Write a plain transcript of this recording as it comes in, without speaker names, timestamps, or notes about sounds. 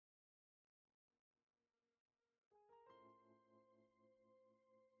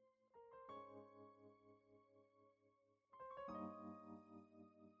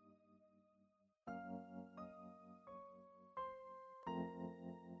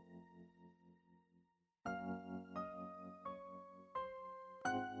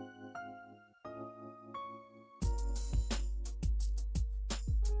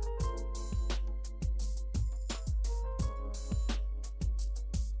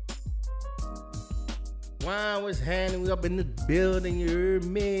Wow, what's happening? We up in the building, you heard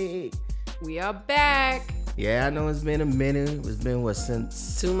me. We are back. Yeah, I know it's been a minute. It's been,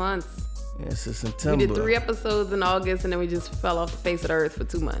 since? 2 months. Yeah, since September. We did 3 episodes in August, and then we just fell off the face of the earth for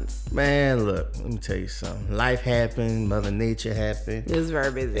 2 months. Man, look, let me tell you something. Life happened. Mother Nature happened. It was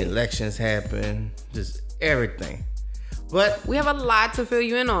very busy. Elections happened. Just everything. But we have a lot to fill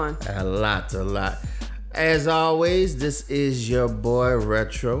you in on. A lot. As always, this is your boy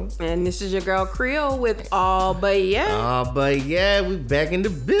Retro. And this is your girl Creole with All But Yeah. All But Yeah, we back in the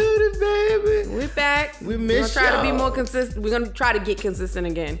building, baby. We're back. We miss We're gonna try y'all. to be more consistent. We're gonna try to get consistent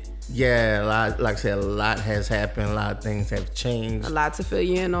again. Yeah, a lot, like I said, a lot has happened. A lot of things have changed. A lot to fill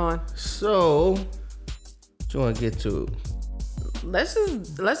you in on. So, what you want to get to? Let's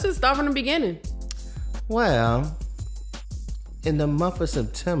just start from the beginning. Well, in the month of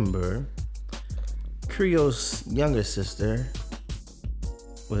September, Creole's younger sister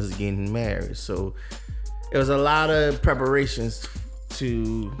was getting married. So, it was a lot of preparations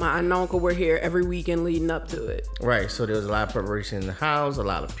to... My aunt and uncle were here every weekend leading up to it. Right, so there was a lot of preparation in the house, a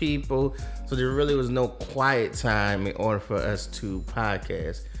lot of people. So there really was no quiet time in order for us to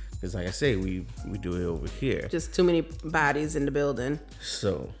podcast. Because like I say, we do it over here. Just too many bodies in the building.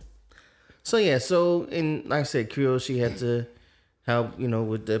 So and like I said, Creole, she had to help,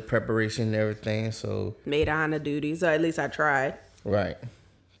 with the preparation and everything. So made honor duties, or at least I tried. Right.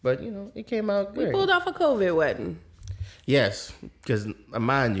 But, it came out great. We pulled off a COVID wedding. Yes, because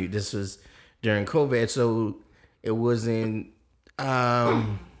mind you, this was during COVID, so it wasn't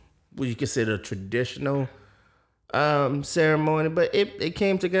what you consider a traditional ceremony, but it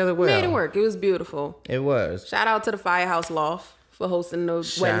came together well. Made it work. It was beautiful. It was. Shout out to the Firehouse Loft for hosting the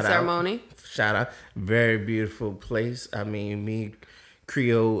wedding ceremony. Shout out. Very beautiful place. I mean,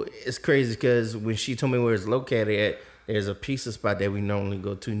 Creole, it's crazy because when she told me where it's located at, there's a pizza spot that we normally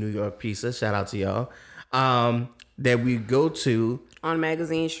go to, New York Pizza. Shout out to y'all. That we go to on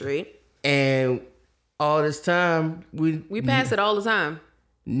Magazine Street, and all this time we pass it all the time.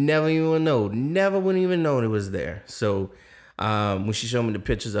 Never would even know it was there. So when she showed me the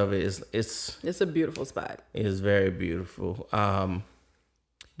pictures of it, it's a beautiful spot. It is very beautiful. Do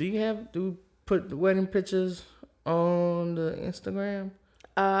we put the wedding pictures on the Instagram?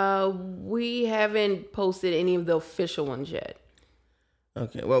 We haven't posted any of the official ones yet.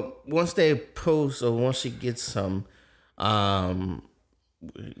 Okay, well, once they post or once she gets some, we're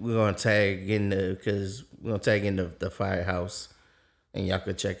gonna tag in the Firehouse, and y'all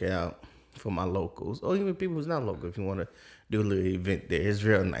can check it out for my locals or even people who's not local. If you want to do a little event there, it's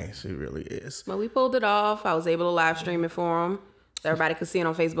real nice. It really is. But we pulled it off. I was able to live stream it for them. So everybody could see it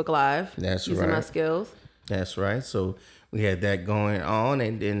on Facebook Live. That's using right. my skills. That's right. So we had that going on,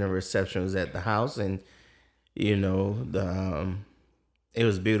 and then the reception was at the house, and it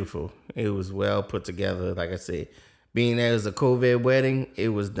was beautiful. It was well put together. Like I said, being there as a COVID wedding, it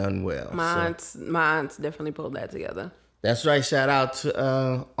was done well. My aunts definitely pulled that together. That's right. Shout out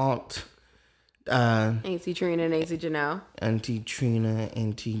to Aunt Auntie Trina and Auntie Janelle. Auntie Trina,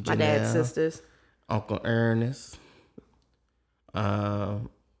 Auntie Janelle. My dad's sisters. Uncle Ernest.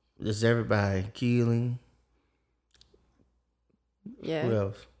 Just everybody. Keeling. Yeah. Who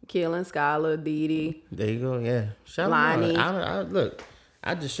else? Keelan, Skylar, Dee Dee. There you go. Yeah. Shout Lonnie. out. Look.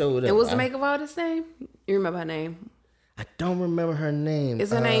 I just showed up. And what's the makeup artist's name? You remember her name? I don't remember her name.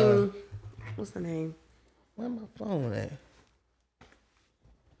 Is her name? What's her name? Where my phone at?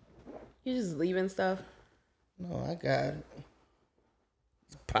 You just leaving stuff? No, I got it.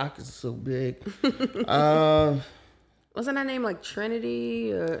 His pockets are so big. Wasn't her name like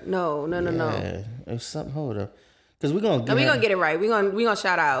Trinity or no? Yeah, it's something. Hold up, because we're gonna gonna get it right. We gonna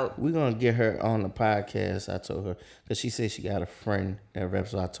shout out. We're gonna get her on the podcast. I told her because she said she got a friend that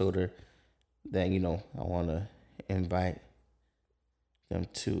reps. So I told her that I want to invite them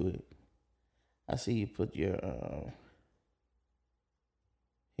to it. I see you put your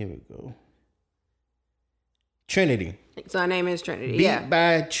here we go. Trinity. So her name is Trinity. Beat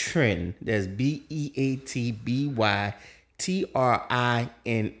by Trin. That's BEATBYTRINN.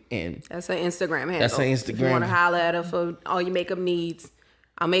 That's her Instagram handle. That's her Instagram. If you want to holler at her for all your makeup needs.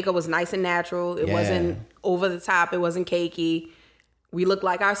 Our makeup was nice and natural. It wasn't over the top. It wasn't cakey. We looked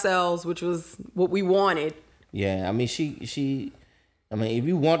like ourselves, which was what we wanted. Yeah, I mean, if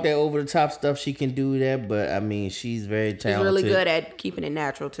you want that over the top stuff, she can do that. But I mean, she's very talented. She's really good at keeping it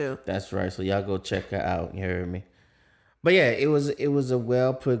natural too. That's right. So y'all go check her out. You heard me. But yeah, it was a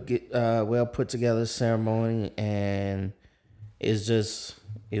well put together ceremony, and it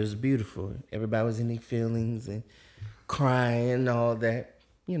was beautiful. Everybody was in their feelings and crying and all that.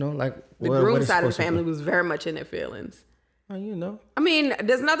 Like the groom side of the family was very much in their feelings. Oh, you know. I mean,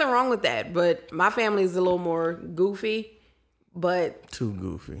 there's nothing wrong with that, but my family is a little more goofy, but Too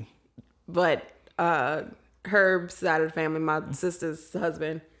goofy. Herb's side of the family, my sister's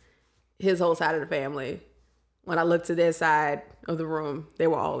husband, his whole side of the family, when I looked to their side of the room, they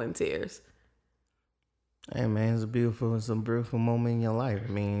were all in tears. Hey man, it's a beautiful moment in your life.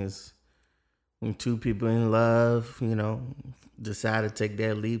 I mean, it's when two people in love, you know, decide to take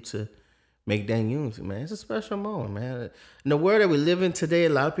that leap to make that unity, man. It's a special moment, man. In the world that we live in today, a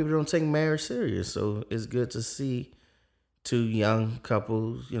lot of people don't take marriage serious. So it's good to see two young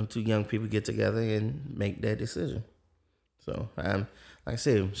couples, two young people get together and make that decision. So like I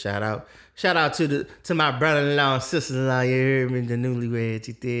said, shout out to my brother-in-law and sister-in-law. You heard me, the newlyweds.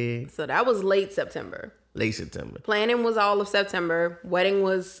 You did. So that was late September. Late September. Planning was all of September. Wedding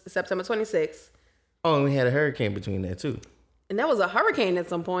was September 26th. Oh, and we had a hurricane between that too. And there was a hurricane at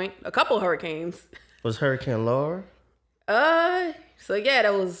some point. A couple hurricanes. Was Hurricane Laura? So yeah,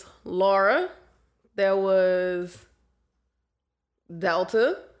 there was Laura. There was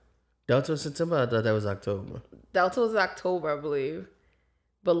Delta. Delta was September? I thought that was October. Delta was October, I believe.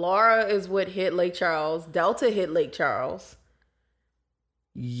 But Laura is what hit Lake Charles. Delta hit Lake Charles.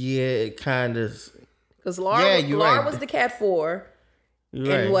 Yeah, it kind of. Because Laura right. was the Cat 4. You're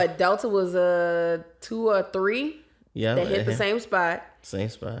and right. what, Delta was a 2 or 3? Yeah. That hit the same spot. Same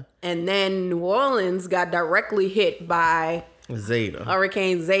spot. And then New Orleans got directly hit by Zeta.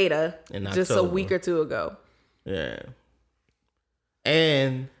 Hurricane Zeta In just a October. week or two ago. Yeah.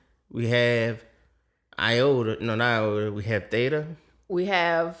 And we have Iota. No, not Iota. We have Theta. We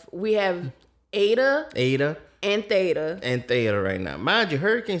have Ada Ada. and Theta And Theta right now. Mind you,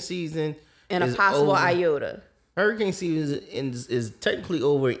 hurricane season and a is possible over. Iota. Hurricane season is technically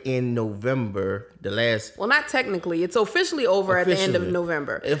over in November. Well, not technically. It's officially over at the end of Officially.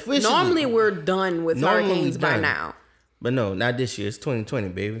 November. Officially. Normally, we're done with hurricanes by done. now. But no, not this year. It's 2020,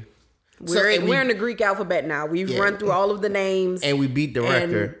 baby. We're in the Greek alphabet now. We've run through all of the names. And we beat the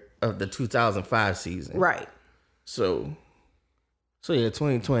record of the 2005 season. Right. So yeah,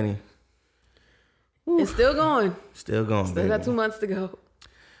 2020. It's still going. Still going, Still baby. got 2 months to go.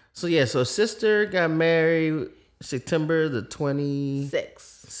 So yeah, so sister got married September the 26th.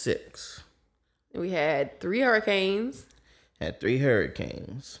 6. We had 3 hurricanes. Had 3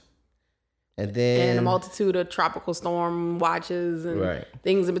 hurricanes. And then... And a multitude of tropical storm watches and Right.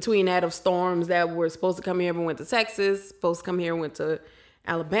 things in between that of storms that were supposed to come here but went to Texas, supposed to come here and went to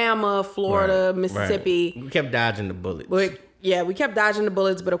Alabama, Florida, Right, Mississippi. right. We kept dodging the bullets. But yeah, we kept dodging the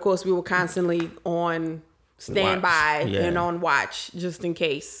bullets, but of course we were constantly on standby Watch. Yeah. and on watch just in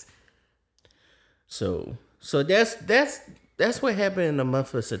case. So that's what happened in the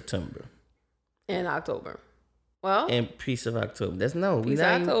month of September. In October. Well, And piece of October. That's no. Piece we of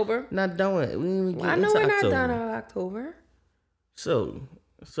not even- October. Not done it. We didn't even get I know into we're not October. done on October. So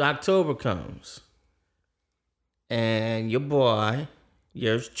October comes. And your boy,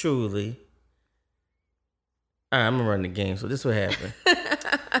 yours truly. All right, I'm going to run the game. So this what happened.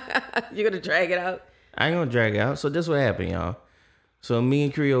 You're going to drag it out? I ain't going to drag it out. So this what happened, y'all. So me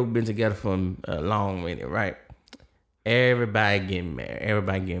and Creole been together for a long minute, right? Everybody getting married.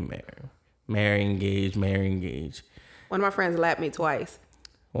 Marry, engage. One of my friends lapped me twice.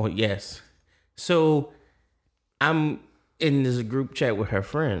 Oh, yes. So I'm in this group chat with her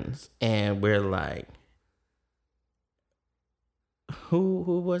friends, and we're like,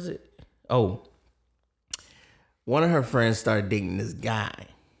 who was it? Oh, one of her friends started dating this guy.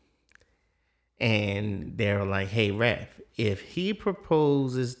 And they're like, hey, Raph, if he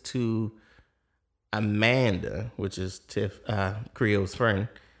proposes to Amanda, which is Creole's friend,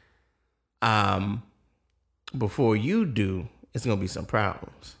 before you do, it's gonna be some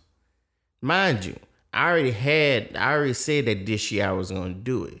problems. Mind you, I already said that this year I was gonna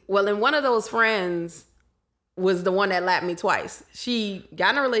do it. Well, and one of those friends was the one that lapped me twice. She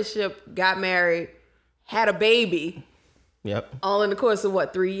got in a relationship, got married, had a baby, Yep. all in the course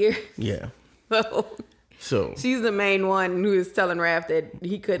of 3 years? Yeah. So So she's the main one who is telling Raph that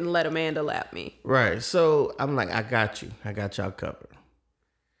he couldn't let Amanda lap me. right. So I'm like, I got you. I got y'all covered.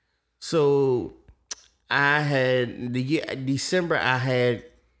 So I had December. I had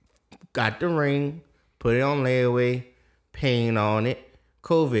got the ring, put it on layaway, paying on it.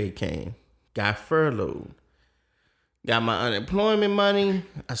 COVID came, got furloughed, got my unemployment money.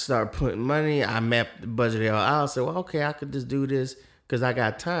 I started putting money. I mapped the budget all out. I said, well, okay, I could just do this because I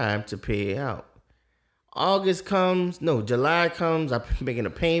got time to pay it out. July comes. I'm making a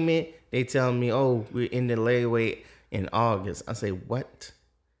payment. They tell me, oh, we're in the layaway in August. I say, what?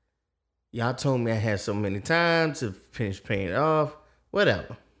 Y'all told me I had so many times to finish paying it off.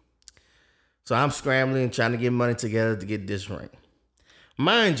 Whatever. So I'm scrambling, trying to get money together to get this ring.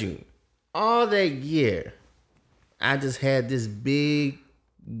 Mind you, all that year, I just had this big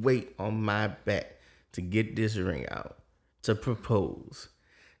weight on my back to get this ring out, to propose.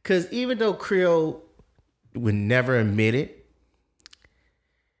 Because even though Creole would never admit it,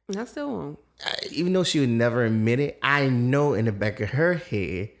 I still won't. even though she would never admit it, I know in the back of her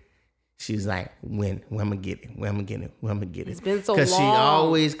head, she's like, when I'm gonna get it, when I'm gonna get it. It's been so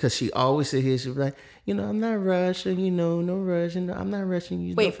long. Because she always sit here, she'd be like, I'm not rushing, no rushing, I'm not rushing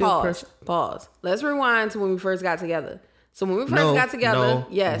you. Wait, pause. Let's rewind to when we first got together. So when we first got together,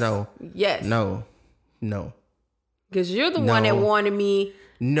 yes. Because you're the one that wanted me.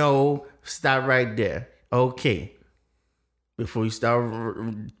 No, stop right there. Okay. Before you start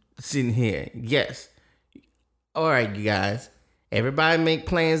sitting here. Yes. All right, you guys. Everybody make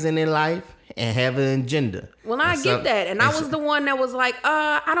plans in their life and have an agenda. Well, I get that. And I was the one that was like,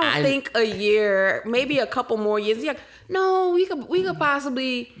 I don't think a year, maybe a couple more years. Yeah, no, we could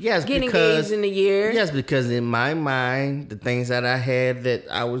possibly get engaged in a year. Yes, because in my mind, the things that I had that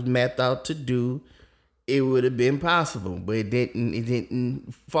I was mapped out to do, it would have been possible. But it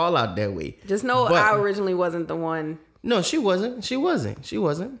didn't fall out that way. Just know I originally wasn't the one. No, she wasn't.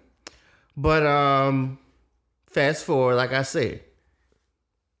 But fast forward, like I said,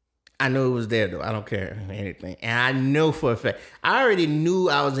 I knew it was there though. I don't care anything. And I know for a fact, I already knew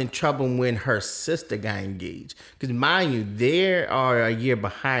I was in trouble when her sister got engaged. Because mind you, they are a year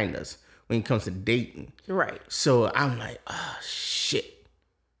behind us when it comes to dating. Right. So I'm like, oh, shit.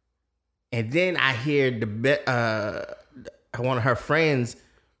 And then I hear one of her friends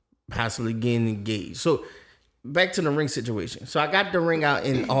possibly getting engaged. So back to the ring situation. So I got the ring out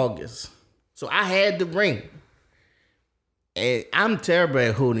in August. So I had the ring. And I'm terrible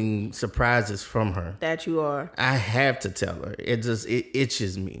at holding surprises from her. That you are. I have to tell her. It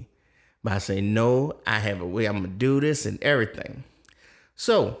itches me. But I say, no, I have a way I'm going to do this and everything.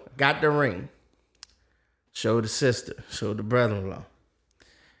 So, got the ring. Showed the sister. Showed the brother-in-law.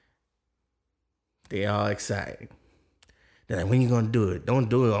 They all excited. They're like, when you going to do it? Don't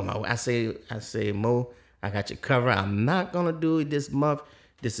do it on my way. I say, Mo, I got you covered. I'm not going to do it this month.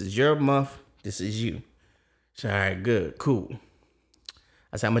 This is your month. This is you. So, all right, good, cool.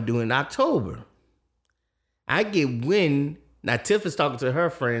 I said, I'm going to do it in October. I get wind. Now, Tiff is talking to her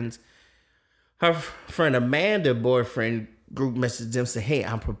friends. Her friend Amanda, boyfriend, group messaged them, said, hey,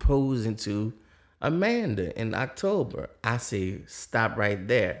 I'm proposing to Amanda in October. I say, stop right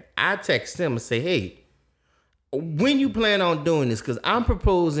there. I text them and say, hey, when you plan on doing this? Because I'm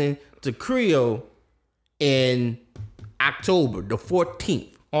proposing to Creole in October, the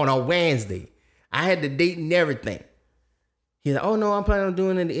 14th, on a Wednesday. I had the date and everything. He's like, oh no, I'm planning on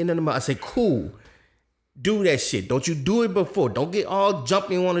doing it at the end of the month. I say, cool. Do that shit. Don't you do it before. Don't get all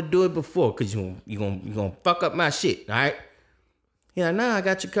jumpy and want to do it before, because you're gonna fuck up my shit, all right? He's like, nah, I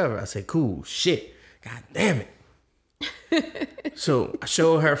got you covered. I say, cool, shit. God damn it. So I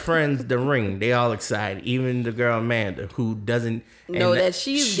show her friends the ring. They all excited. Even the girl Amanda, who doesn't know that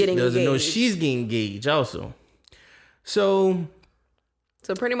she's getting engaged. Doesn't know she's getting engaged also. So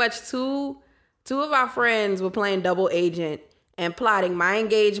pretty much two of our friends were playing double agent and plotting my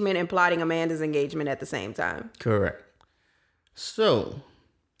engagement and plotting Amanda's engagement at the same time. Correct. So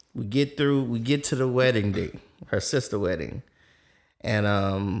we get to the wedding day, her sister wedding.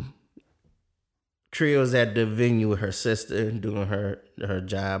 And Creole's at the venue with her sister doing her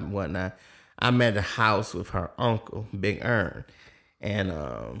job and whatnot. I'm at the house with her uncle, Big Earn.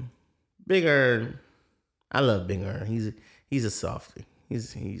 And Big Earn, I love Big Earn. He's a softie.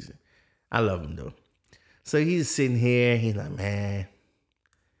 I love him though. So he's sitting here. He's like, man,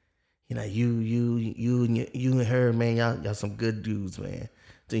 you and her, man, y'all some good dudes, man.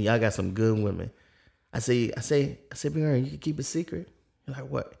 So y'all got some good women. I say, Big Earn, you can keep a secret. He's like,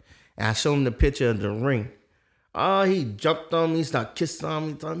 what? And I show him the picture of the ring. Oh, he jumped on me, started kissing on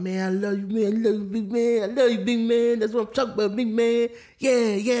me. Thought, man, I love you, man. I love you, big man. I love you, big man. That's what I'm talking about, big man.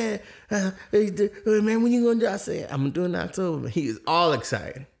 Yeah. Man, when you gonna do? I said, I'm doing October. He is all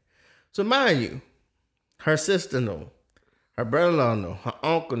excited. So mind you, her sister knows, her brother-in-law knows, her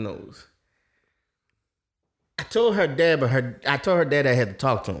uncle knows. I told her dad I had to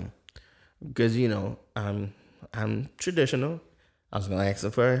talk to him because I'm traditional. I was gonna ask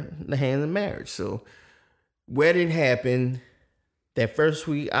him for the hand in marriage. So wedding happened that first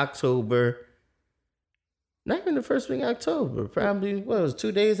week October. Not even the first week October. Probably what was it,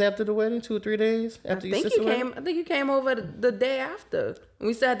 2 days after the wedding, 2 or 3 days after your sister wedding? I think you came over the day after.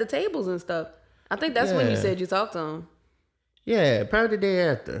 We still had the tables and stuff. I think that's when you said you talked to him. Yeah, probably the day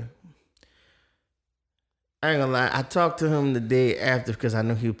after. I ain't gonna lie. I talked to him the day after because I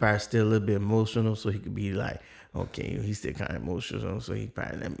know he was probably still a little bit emotional, so he could be like, okay, he's still kind of emotional, so he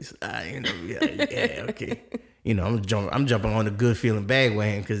probably let me slide. Yeah, okay. I'm jumping on the good feeling bad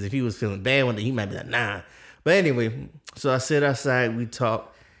wagon because if he was feeling bad one day, he might be like, nah. But anyway, so I sit outside, we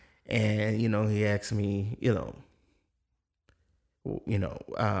talk, and he asked me,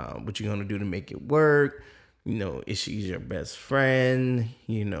 what you gonna do to make it work? Is she your best friend?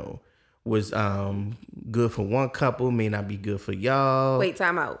 Was good for one couple, may not be good for y'all. Wait,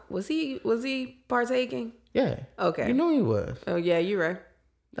 time out. Was he partaking? Yeah. Okay. He was. Oh yeah, you're right.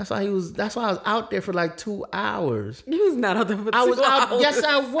 That's why I was out there for like 2 hours. You was not out there for 2 hours. I was out. Yes,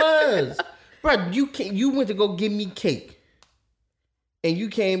 I was. Bro, you went to go get me cake. And you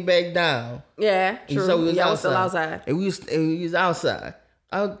came back down. Yeah, true. So we was still outside. And we was outside.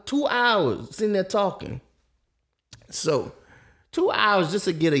 2 hours sitting there talking. So 2 hours just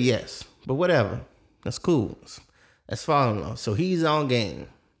to get a yes. But whatever. That's cool. That's falling off. So he's on game.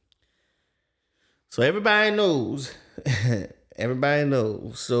 So everybody knows. Everybody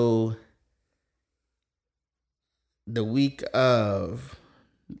knows. So the week of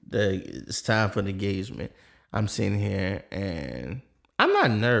it's time for the engagement, I'm sitting here and I'm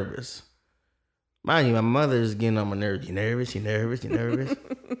not nervous. Mind you, my mother is getting on my nerves. You nervous? You nervous? You nervous?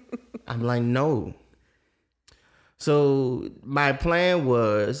 I'm like, no. So my plan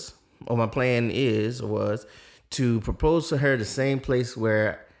was to propose to her the same place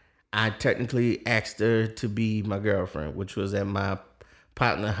where I technically asked her to be my girlfriend, which was at my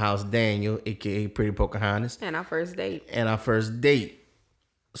partner house, Daniel, aka Pretty Pocahontas. And our first date.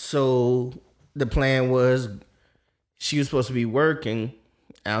 So the plan was she was supposed to be working.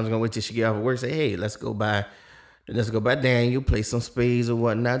 I was gonna wait till she get off of work. Say, hey, let's go by Daniel, play some spades or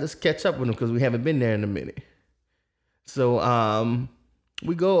whatnot. Just catch up with him because we haven't been there in a minute. So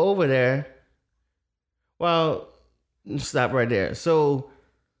we go over there. Well, stop right there. So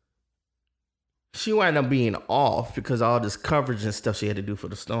she wound up being off because all this coverage and stuff she had to do for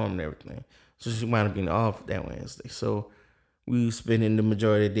the storm and everything. So she wound up being off that Wednesday. So we were spending the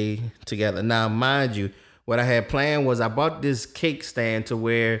majority of the day together. Now, mind you, what I had planned was I bought this cake stand to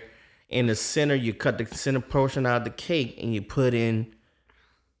where in the center, you cut the center portion out of the cake and you put in,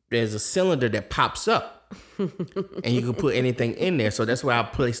 there's a cylinder that pops up and you can put anything in there. So that's where I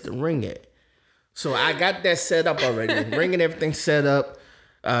placed the ring at. So I got that set up already. Ring and everything set up.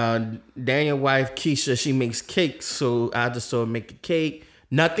 Daniel's wife, Keisha, she makes cakes. So I just told her make a cake.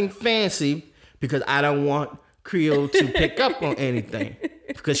 Nothing fancy because I don't want Creole to pick up on anything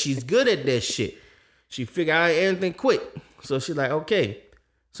because she's good at that shit. She figured out everything quick. So she's like, okay.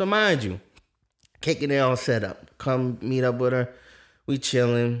 So mind you, cake and they all set up. Come meet up with her. We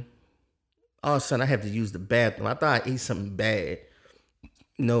chilling. All of a sudden, I have to use the bathroom. I thought I ate something bad.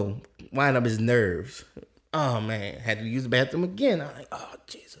 No, wind up his nerves. Oh, man. Had to use the bathroom again. I'm like, oh,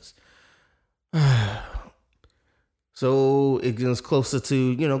 Jesus. So it gets closer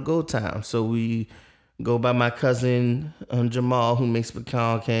to, go time. So we go by my cousin Jamal, who makes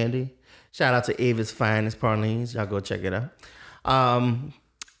pecan candy. Shout out to Avis Finest Pralines. Y'all go check it out.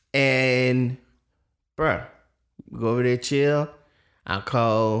 And, bruh, we go over there, chill. I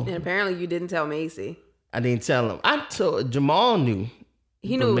call. And apparently you didn't tell Macy. I didn't tell him. I told Jamal knew.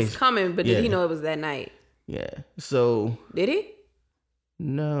 He knew it was coming, but did he know it was that night? Yeah. So. Did he?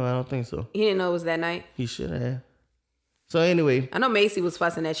 No, I don't think so. He didn't know it was that night? He should have. So anyway. I know Macy was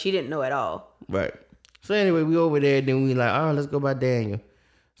fussing that she didn't know at all. Right. So anyway, we over there. Then we like, all right, let's go by Daniel.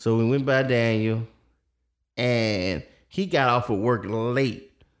 So we went by Daniel. And he got off of work late.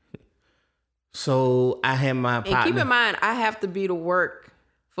 So I had my partner. And keep in mind, I have to be to work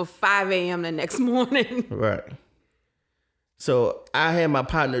for 5 a.m. the next morning. Right. So I had my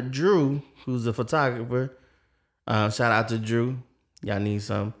partner, Drew, who's a photographer. Shout out to Drew. Y'all need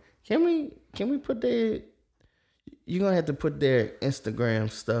some. Can we put their, you're going to have to put their Instagram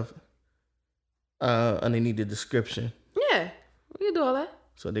stuff underneath the description. Yeah, we can do all that.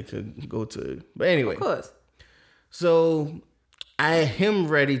 So they could go to it. But anyway. Of course. So I had him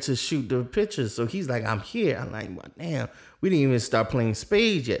ready to shoot the pictures. So he's like, I'm here. I'm like, well, damn, we didn't even start playing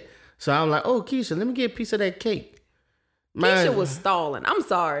spades yet. So I'm like, oh, Keisha, let me get a piece of that cake. Keisha was stalling. I'm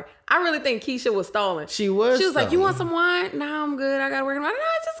sorry. I really think Keisha was stalling. She was like, you want some wine? No, I'm good. I got to work. No,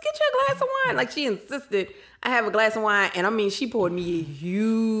 just get you a glass of wine. Like, she insisted I have a glass of wine. And I mean, she poured me a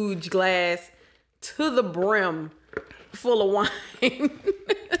huge glass to the brim full of wine.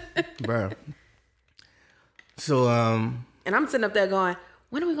 Bro. So, and I'm sitting up there going,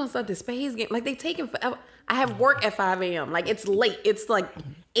 when are we going to start the spades game? Like, they taking forever. I have work at 5 a.m. Like, it's late. It's like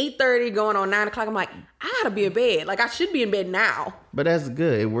 8:30 going on 9 o'clock. I'm like, I got to be in bed. Like, I should be in bed now. But that's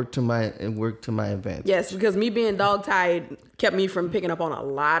good. It worked to my advantage. Yes, because me being dog tired kept me from picking up on a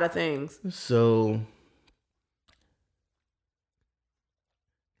lot of things. So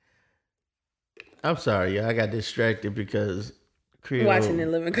I'm sorry, I got distracted because Creole, watching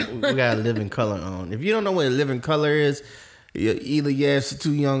In Living Color. We got Living Color on. If you don't know what Living Color is, either you're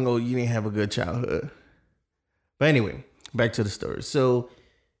too young or you didn't have a good childhood. But anyway, back to the story. So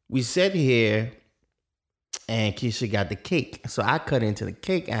we sat here and Keisha got the cake. So I cut into the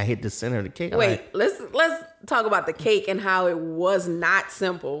cake and I hit the center of the cake. Wait, let's talk about the cake and how it was not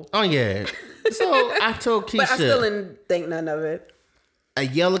simple. Oh yeah. So I told Keisha, but I still didn't think none of it. A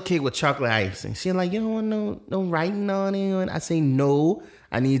yellow cake with chocolate icing. She's like, you don't want no writing on it. I say, no,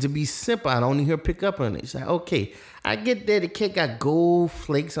 I need to be simple. I don't need her to pick up on it. She's like, okay. I get there. The cake got gold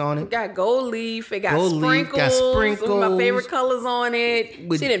flakes on it. It got gold leaf. It got gold sprinkles. Leaf, got sprinkles. Some of my favorite colors on it. She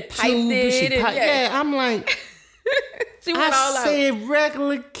didn't pipe it. Yeah, I'm like, she went all out. I said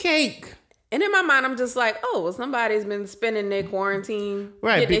regular cake. And in my mind, I'm just like, oh, well, somebody's been spending their quarantine,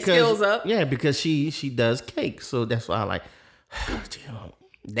 right? Getting their skills up. Yeah, because she does cake, so that's why I like.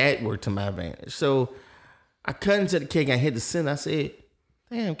 That worked to my advantage. So I cut into the cake. I hit the center. I said,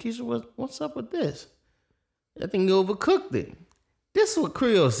 "Damn, Keisha, what's up with this? I think you overcooked it." This is what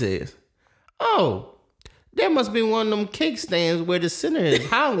Creole says. Oh, there must be one of them cake stands where the center is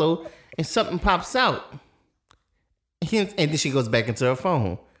hollow and something pops out. And then she goes back into her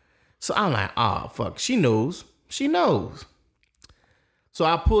phone. So I'm like, oh, fuck. She knows. She knows. So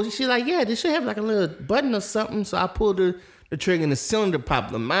I pulled. She's like, yeah, this should have like a little button or something. So I pulled the trigger and the cylinder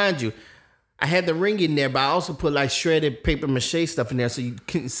popped. Mind you, I had the ring in there, but I also put like shredded paper mache stuff in there so you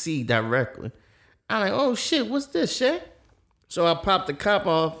couldn't see directly. I'm like, oh shit, what's this shit? So I popped the cap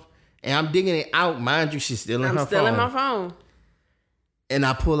off and I'm digging it out. Mind you, she's still in her phone. I'm still in my phone. And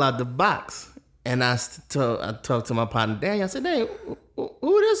I pull out the box and I talked to my partner, Daniel. I said, Daniel,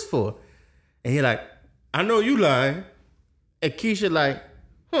 who this for? And he like, I know you lying. And Keisha like,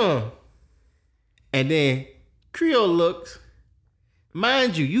 huh. And then Creole looks.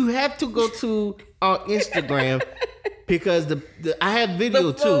 Mind you, you have to go to our Instagram because I have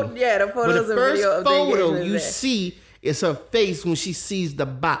video too. Yeah, the photos and video of the engagement. The first photo you see is her face when she sees the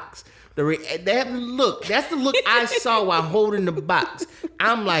box. That's the look I saw while holding the box.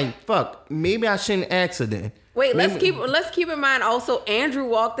 I'm like, fuck, maybe I shouldn't accident. Wait, let's keep in mind also Andrew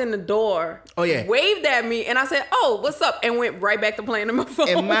walked in the door. Oh yeah. Waved at me and I said, "Oh, what's up?" and went right back to playing on my phone.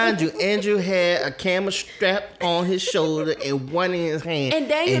 And mind you, Andrew had a camera strapped on his shoulder and one in his hand. And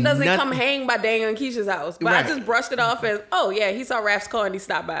Daniel doesn't come hang by Daniel and Keisha's house. But right. I just brushed it off as, oh yeah, he saw Raph's car and he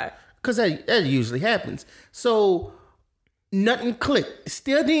stopped by. Cause that usually happens. So nothing clicked.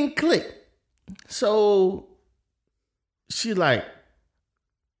 Still didn't click. So she like,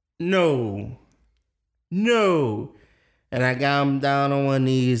 no. And I got him down on one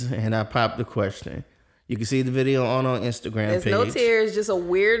knees and I popped the question. You can see the video on our Instagram page. There's no tears, just a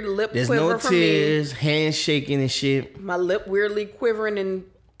weird lip quiver from me. There's no tears, hands shaking and shit. My lip weirdly quivering and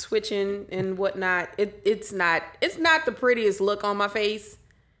twitching and whatnot. It's not the prettiest look on my face.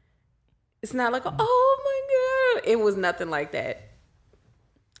 It's not like, oh my God. It was nothing like that.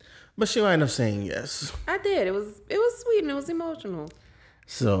 But she wound up saying yes. I did. It was sweet and it was emotional.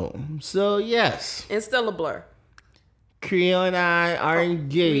 So yes. It's still a blur. Creole and I are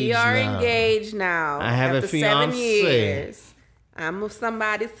engaged. We are engaged now. I have a fiance. 7 years. I'm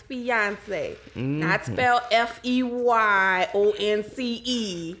somebody's fiance. Mm-hmm. Not spelled FEYONCE.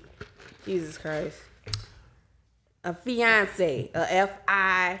 Jesus Christ. A fiance. A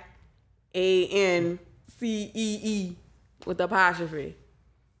FIANCEE with apostrophe.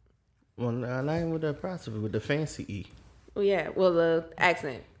 Well, I like with the apostrophe, with the fancy E. Well, yeah. Well, the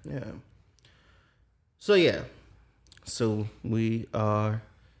accent. Yeah. So, yeah. So, we are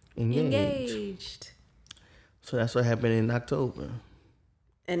engaged. So, that's what happened in October.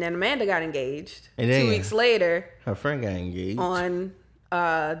 And then Amanda got engaged. And then 2 weeks later. Her friend got engaged. On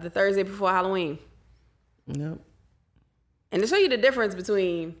the Thursday before Halloween. Yep. And to show you the difference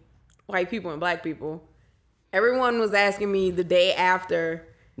between white people and black people, everyone was asking me the day after.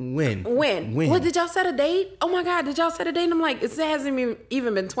 When? Well, did y'all set a date? Oh my God, did y'all set a date? And I'm like, it hasn't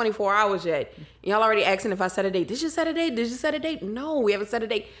even been 24 hours yet. Y'all already asking if I set a date. Did you set a date? Did you set a date? No, we haven't set a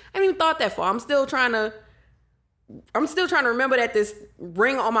date. I haven't even thought that far. I'm still trying to remember that this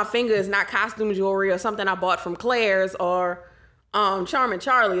ring on my finger is not costume jewelry or something I bought from Claire's or Charm and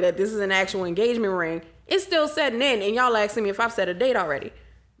Charlie, that this is an actual engagement ring. It's still setting in, and y'all asking me if I've set a date already.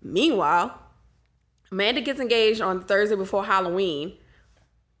 Meanwhile, Amanda gets engaged on Thursday before Halloween.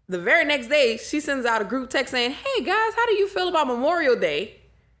 The very next day, she sends out a group text saying, "Hey guys, how do you feel about Memorial Day?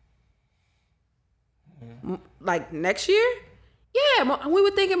 Like next year?" Yeah, we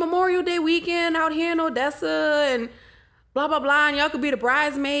were thinking Memorial Day weekend out here in Odessa and blah, blah, blah. And y'all could be the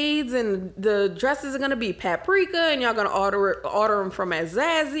bridesmaids and the dresses are going to be paprika and y'all going to order them from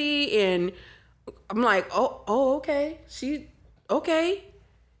Azazi. And I'm like, oh, okay. Okay.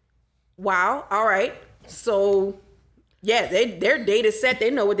 Wow. All right. So, yeah, their date is set.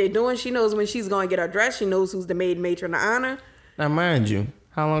 They know what they're doing. She knows when she's going to get her dress. She knows who's the maid matron of honor. Now, mind you,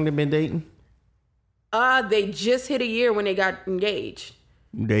 how long they been dating? They just hit a year when they got engaged.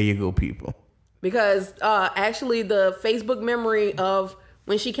 There you go, people. Because actually the Facebook memory of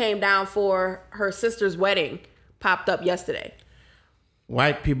when she came down for her sister's wedding popped up yesterday.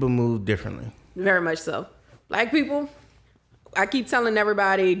 White people move differently. Very much so. Black people, I keep telling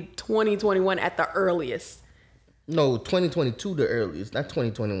everybody 2021 at the earliest. No, 2022 the earliest, not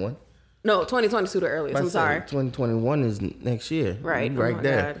 2021. No, 2022 the earliest. I'm sorry. 2021 is next year. Right. Right oh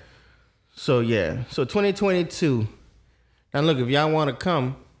there. God. So, yeah. So, 2022. Now, look, if y'all want to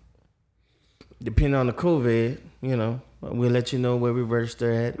come, depending on the COVID, we'll let you know where we register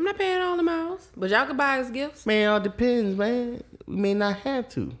at. I'm not paying all the miles, but y'all can buy us gifts. Man, it all depends, man. We may not have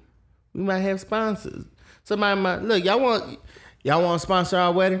to. We might have sponsors. Somebody might look. Y'all want to sponsor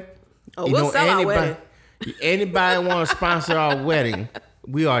our wedding? Oh, we'll sell our wedding. Anybody want to sponsor our wedding?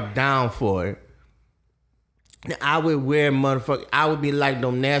 We are down for it. I would wear I would be like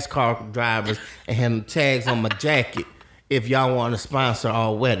them NASCAR drivers and have them tags on my jacket if y'all want to sponsor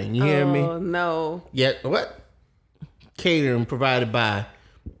our wedding. You hear me? Oh, no. Yeah, what? Catering provided by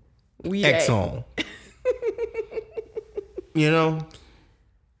Exxon.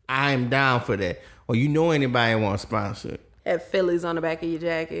 I am down for that. Or anybody want to sponsor it? Have Phillies on the back of your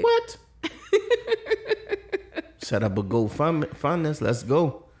jacket. What? Set up a GoFundMe. Let's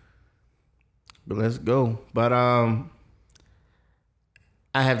go. But I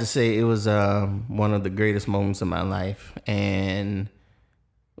have to say it was one of the greatest moments of my life and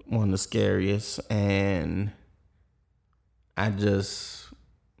one of the scariest. And I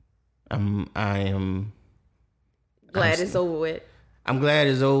am glad it's over with. I'm glad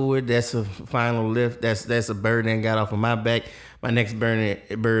it's over with. That's a final lift. That's a burden that got off of my back. My next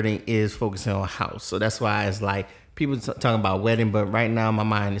burden is focusing on a house. So that's why it's like people talking about wedding, but right now my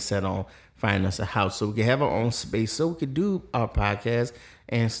mind is set on finding us a house so we can have our own space so we could do our podcast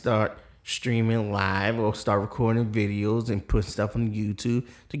and start streaming live or start recording videos and put stuff on YouTube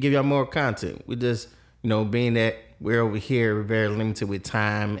to give y'all more content. We just, being that we're over here, we're very limited with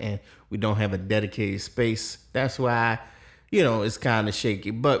time and we don't have a dedicated space. That's why, it's kind of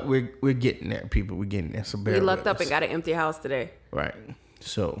shaky, but we're getting there, people. We're getting there. So bear with us. We lucked up and got an empty house today. Right.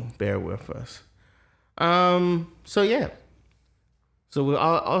 So bear with us. So yeah. So with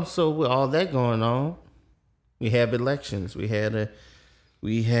all that going on, we have elections. We had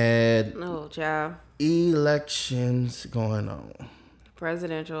child. Elections going on.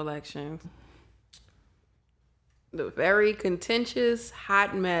 Presidential elections. The very contentious,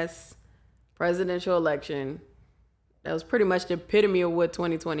 hot mess presidential election. That was pretty much the epitome of what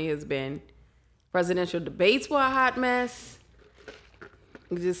 2020 has been. Presidential debates were a hot mess.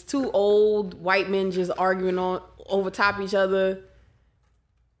 Just two old white men just arguing over top each other.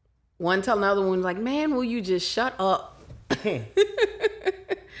 One telling the other one like, man, will you just shut up? And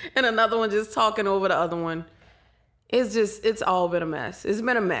another one just talking over the other one. It's all been a mess. It's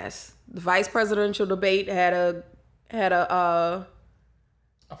been a mess. The vice presidential debate had a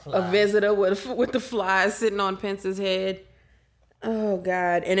visitor with the flies sitting on Pence's head. Oh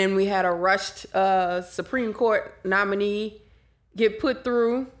God. And then we had a rushed Supreme Court nominee get put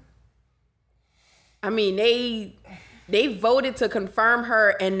through. I mean, they voted to confirm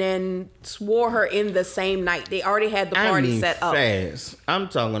her and then swore her in the same night. They already had the party set up. Fast. I'm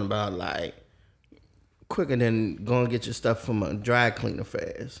talking about like quicker than going to get your stuff from a dry cleaner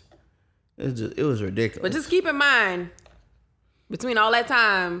fast. It was ridiculous. But just keep in mind, between all that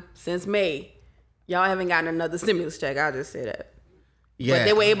time since May, y'all haven't gotten another stimulus check. I'll just say that. Yeah. But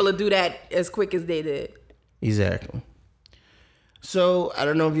they were able to do that as quick as they did. Exactly. So I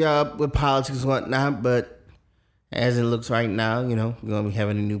don't know if y'all with politics and whatnot, but as it looks right now, we're going to be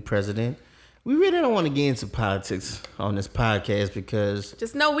having a new president. We really don't want to get into politics on this podcast because...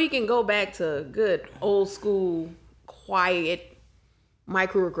 Just know we can go back to good old school, quiet,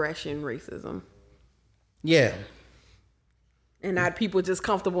 microaggression racism. Yeah. And not people just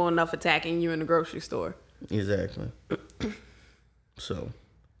comfortable enough attacking you in the grocery store. Exactly. So,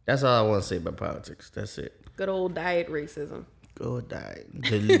 that's all I want to say about politics. That's it. Good old diet racism. Good old diet.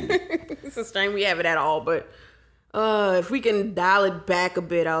 It's a shame we have it at all, but if we can dial it back a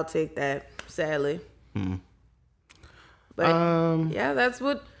bit, I'll take that, sadly. But yeah, that's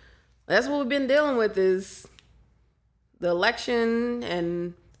what we've been dealing with is the election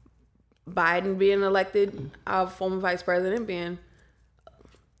and Biden being elected, our former vice president being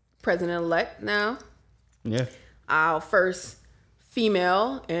president-elect now. Yeah. Our first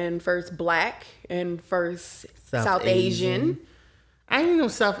female and first black and first South Asian. I didn't know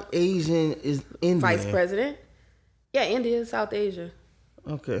South Asian is India. Vice president. Yeah, India is South Asia.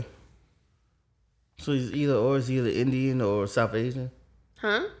 Okay. So it's either Indian or South Asian?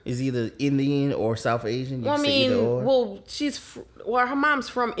 Huh? Is either Indian or South Asian? Well, I mean, her mom's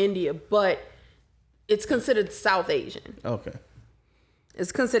from India, but it's considered South Asian. Okay.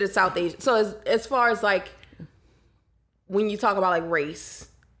 It's considered South Asian. So as far as like when you talk about like race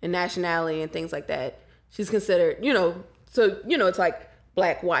and nationality and things like that, she's considered, it's like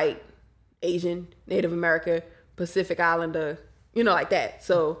black, white, Asian, Native American, Pacific Islander, like that.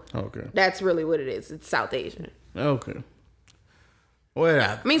 So okay, that's really what it is. It's South Asian. Okay. Well,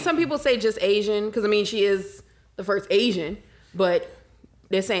 I mean, some people say just Asian because I mean she is the first Asian, but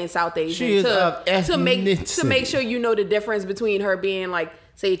they're saying South Asian she is to make sure you know the difference between her being like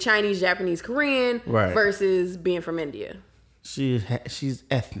say Chinese, Japanese, Korean versus being from India. She's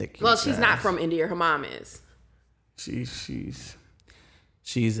ethnic. Well, she's not from India. Her mom is. She's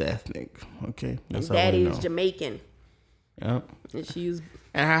ethnic. Okay, that's all Daddy is Jamaican. Yep.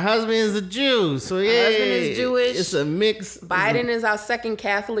 And her husband is a Jew. So yeah, her husband is Jewish. It's a mix. Biden is our second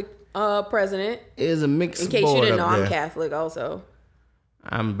Catholic president. It is a mix. In case you didn't know, I'm Catholic also.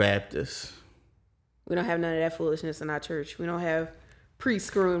 I'm Baptist. We don't have none of that foolishness in our church. We don't have priests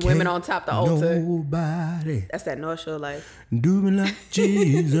screwing women on top of the altar. Nobody. That's that North Shore life. Do me like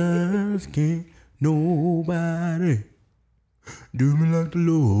Jesus. Can't nobody do me like the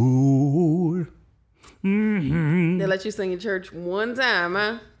Lord. Mm-hmm. They let you sing in church one time, huh?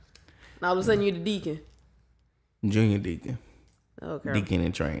 And all of a sudden you the deacon. Junior deacon. Okay. Deacon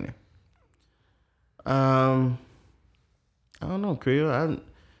in training. I don't know, Creole. To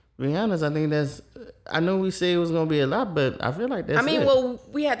be honest, I think I know we say it was going to be a lot, but I feel like that's it. Well,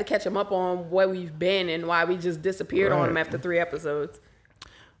 we had to catch them up on where we've been and why we just disappeared on them after 3 episodes.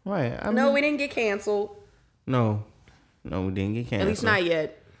 Right. We didn't get canceled. No, we didn't get canceled. At least not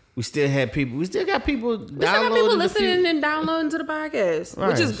yet. We still got people listening and downloading to the podcast,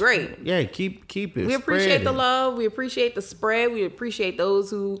 which is great. Yeah, keep it. We appreciate the love. We appreciate the spread. We appreciate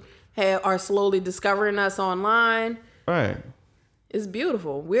those who are slowly discovering us online. Right. It's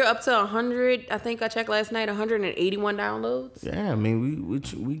beautiful. We're up to 100. I think I checked last night. 181 downloads. Yeah, I mean we're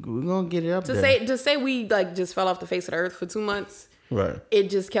gonna get it up there. To say we like just fell off the face of the earth for 2 months. Right. It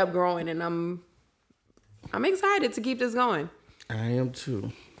just kept growing, and I'm excited to keep this going. I am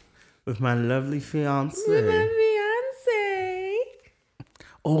too. With my lovely fiance.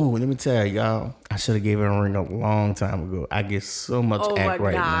 Oh, let me tell y'all, I should have gave her a ring a long time ago. I get so much act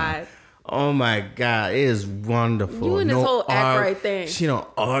right now. Oh my God, it is wonderful. You and this whole act right thing. She don't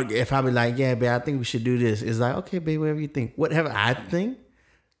argue. If I be like, yeah, babe, I think we should do this. It's like, okay, babe, whatever you think. Whatever I think.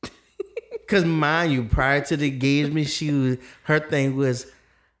 Because mind you, prior to the engagement, her thing was.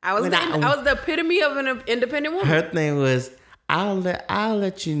 I was the epitome of an independent woman. Her thing was, I'll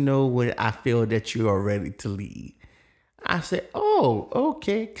let you know when I feel that you are ready to lead. I said, oh,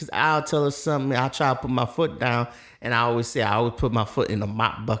 okay. Because I'll tell her something. I'll try to put my foot down. And I always put my foot in a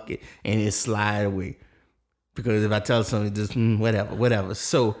mop bucket and it slide away. Because if I tell her something, just whatever.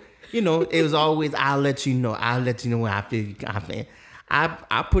 So, it was always, I'll let you know. I'll let you know when I feel you confident.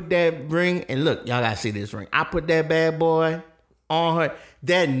 I put that ring, and look, y'all got to see this ring. I put that bad boy on her.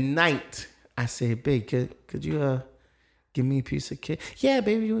 That night, I said, babe, could you give me a piece of cake? Yeah,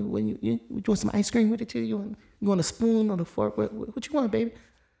 baby, you want some ice cream with it too? You want a spoon or a fork? What you want, baby?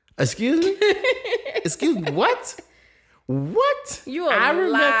 Excuse me? Excuse me, what? What? You are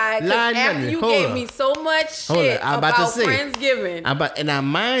lying. After you gave me so much shit about Friendsgiving. And now,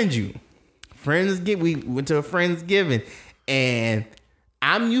 mind you, we went to a Friendsgiving, and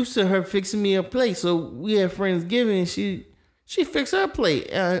I'm used to her fixing me a plate. So we had Friendsgiving, and she fixed her plate.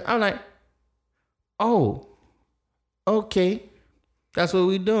 And I'm like, oh, okay, that's what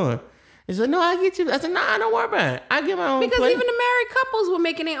we doing. He said, no, I get you. I said, nah, don't worry about it. I get my own plate. Because even the married couples were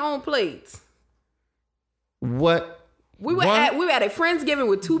making their own plates. What? We were at a Friendsgiving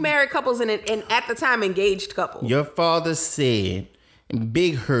with 2 married couples and at the time engaged couple. Your father said, and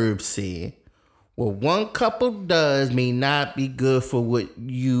Big Herb said, what one couple does may not be good for what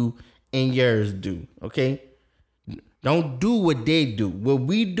you and yours do. Okay? Don't do what they do. What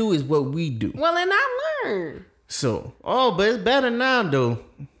we do is what we do. Well, and I learned. So, but it's better now though.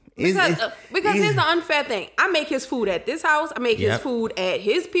 Because here's the unfair thing. I make his food at this house. I make his food at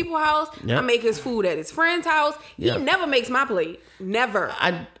his people's house. Yep. I make his food at his friend's house. He never makes my plate. Never.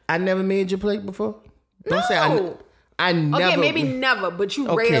 I never made your plate before? Don't say I never. Okay, maybe never, but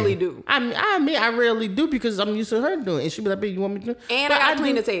you rarely do. I mean, I rarely do because I'm used to her doing it. And she be like, "Baby, you want me to?" And but I gotta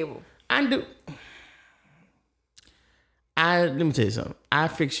clean the table. I do. Let me tell you something. I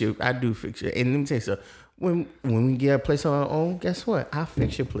do fix you. And let me tell you something. When we get a place on our own, guess what? I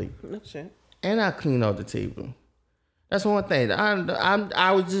fix your plate. No shit. And I clean off the table. That's one thing.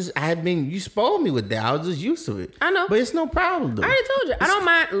 You spoiled me with that. I was just used to it. I know. But it's no problem though. I already told you. I don't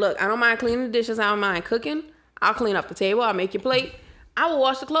mind. Look, I don't mind cleaning the dishes. I don't mind cooking. I'll clean up the table. I'll make your plate. I will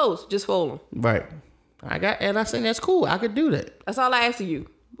wash the clothes. Just fold them. Right. I say that's cool. I could do that. That's all I ask of you.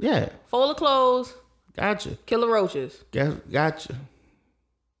 Yeah. Fold the clothes. Gotcha. Kill the roaches. Gotcha.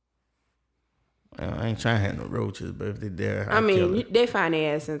 I ain't trying to have no roaches, but if they're there, I mean, they find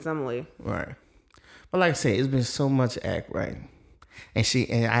their ass in some way. Right. But like I said, it's been so much act right.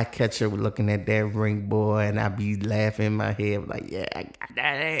 And I catch her looking at that ring boy, and I be laughing in my head like, yeah, I got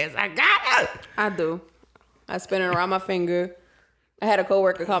that ass. I got her. I do. I spin it around my finger. I had a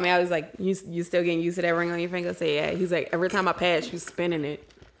coworker call me. I was like, you still getting used to that ring on your finger? I say, yeah. He's like, every time I pass, you spinning it.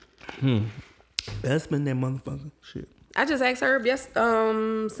 That's been that motherfucker. Shit. I just asked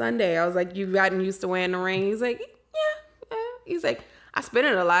her Sunday. I was like, you gotten used to wearing the ring? He's like, yeah. He's like, I spin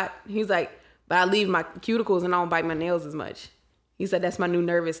it a lot. He's like, but I leave my cuticles and I don't bite my nails as much. He said that's my new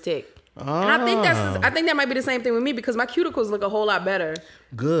nervous tick. And I think that might be the same thing with me because my cuticles look a whole lot better.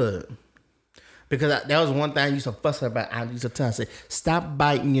 Good. Because that was one thing I used to fuss about. I used to tell her, I say, stop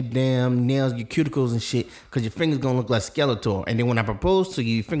biting your damn nails, your cuticles and shit, because your fingers going to look like Skeletor. And then when I propose to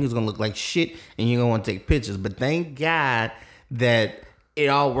you, your fingers going to look like shit, and you're going to want to take pictures. But thank God that it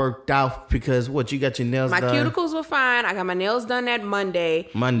all worked out because, you got your nails done? My cuticles were fine. I got my nails done that Monday.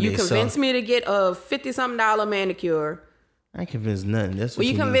 You convinced me to get a $50-something manicure. I ain't convinced nothing. That's what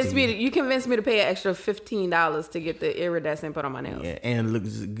you convinced me to pay an extra $15 to get the iridescent put on my nails. Yeah, and it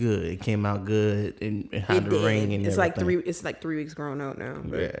looks good. It came out good and had the ring and it's everything. It's like 3 weeks grown out now.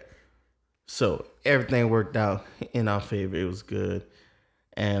 But. Yeah. So everything worked out in our favor. It was good.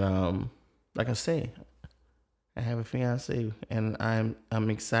 And like I say, I have a fiance and I'm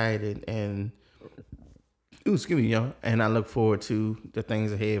excited and excuse me, y'all. And I look forward to the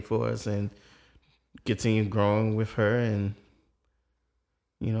things ahead for us and continue growing with her and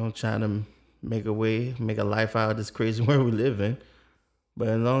trying to make a life out of this crazy world we live in. But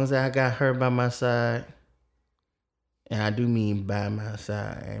as long as I got her by my side, and I do mean by my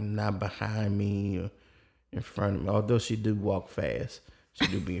side and not behind me or in front of me, although she do walk fast, she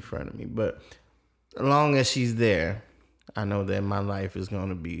do be in front of me. But as long as she's there, I know that my life is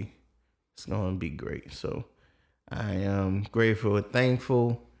gonna be great. So I am grateful and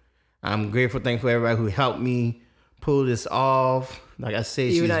thankful. I'm grateful, thankful for everybody who helped me pull this off. Like I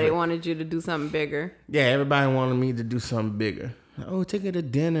said, even though they wanted you to do something bigger. Yeah, everybody wanted me to do something bigger. Oh, take her to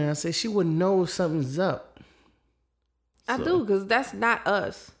dinner. I said she would know something's up. I do, because that's not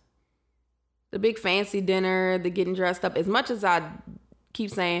us. The big fancy dinner, the getting dressed up. As much as I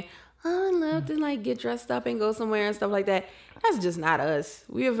keep saying, oh, I love to get dressed up and go somewhere and stuff like that, that's just not us.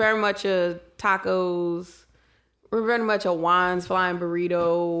 We are very much a tacos. We're very much a Juan's Flying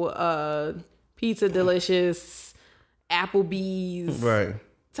Burrito, Pizza Delicious, Applebee's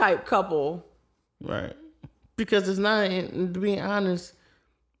type couple. Right. Because it's not, to be honest,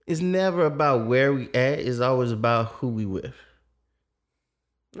 it's never about where we at. It's always about who we with.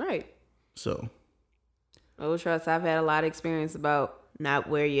 Right. So. Oh, trust, I've had a lot of experience about not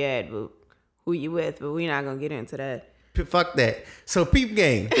where you at, but who you with, but we're not going to get into that. Fuck that. So peep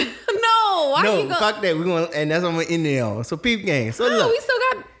game. Fuck that. We're going, and that's what I'm gonna end there on. So peep game. So look, we still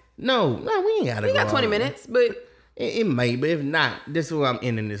got. No, we ain't gotta. We got 20 minutes, but it may. But if not, this is what I'm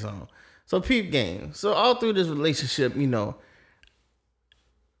ending this on. So peep game. So all through this relationship,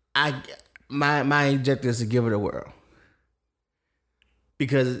 my objective is to give her the world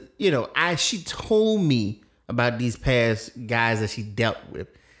because she told me about these past guys that she dealt with,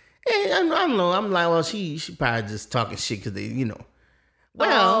 and I don't know. I'm like, well, she probably just talking shit because they,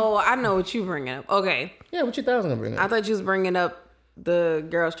 Well, I know what you bringing up. Okay. Yeah, what you thought I was gonna bring up? I thought you was bringing up the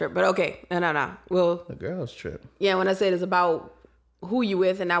girls trip, but okay. No. Well, the girls trip. Yeah, when I said it's about who you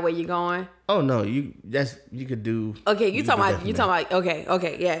with and not where you going. Oh no, you could do. Okay, you talking about.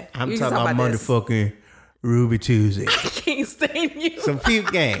 Okay, yeah. I'm talking about motherfucking Ruby Tuesday. I can't stand you. Some peep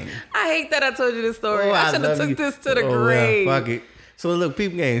game. I hate that I told you this story. I should have took this to the grave. Well, fuck it. So look,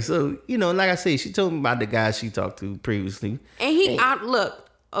 peep game. So, like I said, she told me about the guy she talked to previously. And look,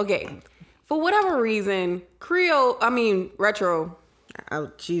 okay. For whatever reason, Retro,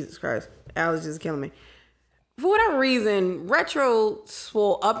 oh, Jesus Christ. Alex is killing me. For whatever reason, Retro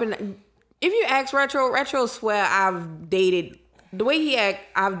swore up and if you ask Retro swear I've dated, the way he act,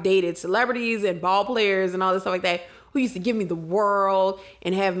 I've dated celebrities and ball players and all this stuff like that who used to give me the world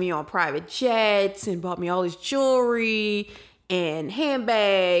and have me on private jets and bought me all this jewelry and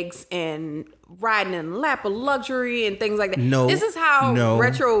handbags and riding in a lap of luxury and things like that. No. This is how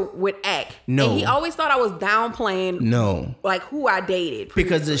Retro would act. No. And he always thought I was downplaying like who I dated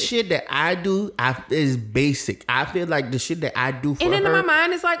previously. Because the shit that I do is basic. I feel like the shit that I do for her. And in my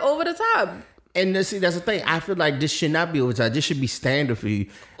mind, it's like over the top. And see, that's the thing. I feel like this should not be over the top. This should be standard for you.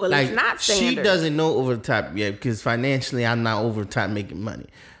 Well, like, it's not standard. She doesn't know over the top yet because financially I'm not over the top making money.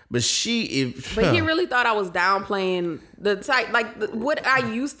 But he really thought I was downplaying the type, like what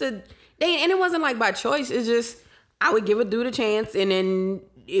I used to date. And it wasn't like by choice. It's just I would give a dude a chance and then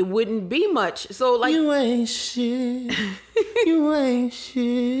it wouldn't be much. So like, you ain't shit. You ain't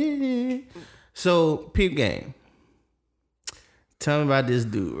shit. So, peep game. Tell me about this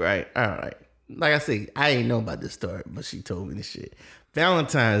dude, right? All right. Like I said, I ain't know about this story, but she told me this shit.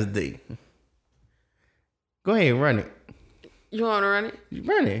 Valentine's Day. Go ahead, run it. You want to run it?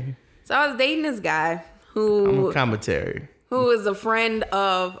 Run it. So I was dating this guy who... I'm a commentary. Who is a friend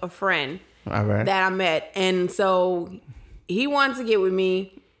of a friend All right. that I met. And so he wanted to get with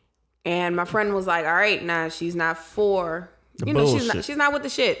me. And my friend was like, all right, nah, she's not for... she's not with the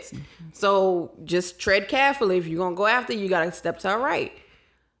shits. So just tread carefully. If you're going to go after, you got to step to her right.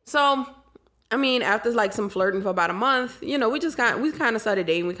 So... I mean, after like some flirting for about a month, we kind of started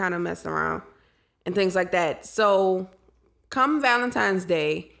dating. We kind of messed around and things like that. So come Valentine's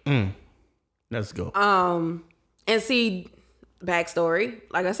Day. Let's go. And see, backstory,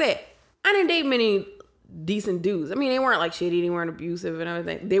 like I said, I didn't date many decent dudes. I mean, they weren't like shitty. They weren't abusive and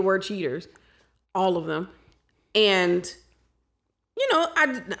everything. They were cheaters. All of them. And,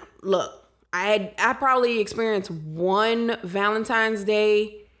 I probably experienced one Valentine's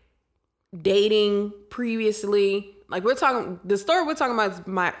Day dating previously. Like the story we're talking about is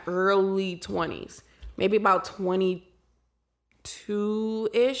my early 20s, maybe about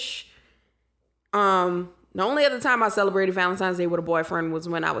 22-ish. The only other time I celebrated Valentine's Day with a boyfriend was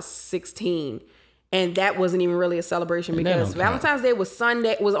when I was 16, and that wasn't even really a celebration because Valentine's Day was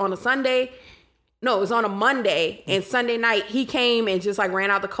on a Sunday. No, it was on a Monday, and Sunday night he came and just like ran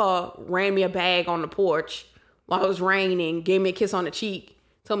out the car, ran me a bag on the porch while it was raining, gave me a kiss on the cheek,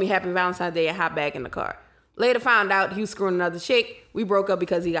 told me happy Valentine's Day, and hopped back in the car. Later found out he was screwing another chick. We broke up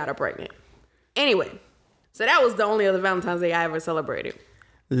because he got her pregnant. Anyway, so that was the only other Valentine's Day I ever celebrated.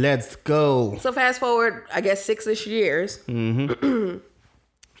 Let's go. So fast forward, I guess 6-ish years. Mm-hmm.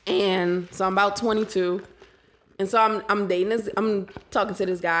 And so I'm about 22. And so I'm dating I'm talking to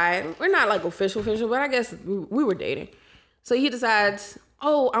this guy. We're not like official, but I guess we were dating. So he decides,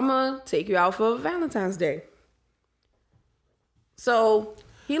 I'm going to take you out for Valentine's Day. So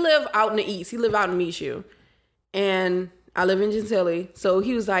he lived out in the East. He lived out in Michoud. And I live in Gentilly. So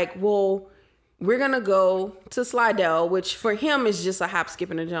he was like, well, we're going to go to Slidell, which for him is just a hop,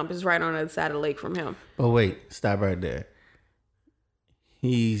 skip, and a jump. It's right on the other side of the lake from him. Oh, wait. Stop right there.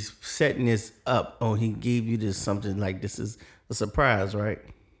 He's setting this up. Oh, he gave you this something like this is a surprise, right?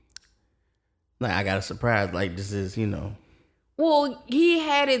 Like, I got a surprise. Like, this is, Well, he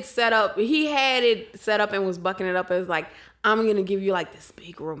had it set up. And was bucking it up as like, I'm gonna give you like this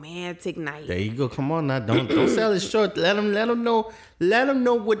big romantic night. There you go. Come on now. Don't sell it short. Let him know. Let him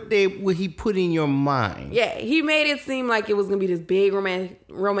know what he put in your mind. Yeah, he made it seem like it was gonna be this big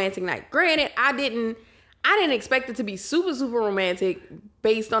romantic night. Granted, I didn't expect it to be super, super romantic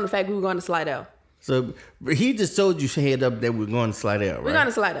based on the fact we were going to Slidell. So he just told you head up that we're going to Slidell, right? We're going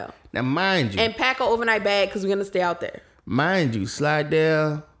to Slidell. Now, mind you. And pack an overnight bag because we're going to stay out there. Mind you,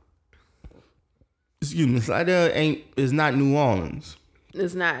 Slidell is not New Orleans.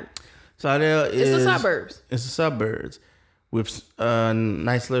 It's not. Slidell is... It's the suburbs. It's the suburbs with a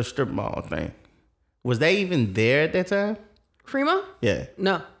nice little strip mall thing. Was they even there at that time? Fremo? Yeah.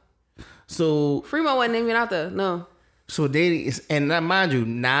 No. So... Fremo wasn't even out there. No. So and now, mind you,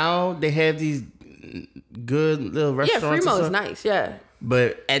 now they have these good little restaurants. Yeah, Fremo is nice. Yeah.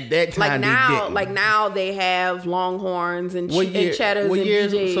 But at that time, now they have Longhorns and Cheddars and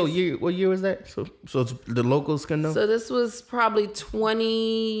BJ's. So what year was that? So the locals can know. So this was probably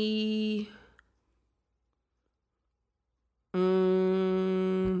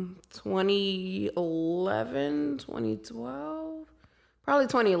 2011, 2012. Probably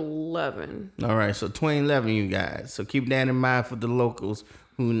 2011. All right, so 2011, you guys. So keep that in mind for the locals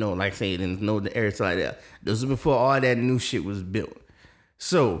who know, like say, didn't know the area like that. This was before all that new shit was built.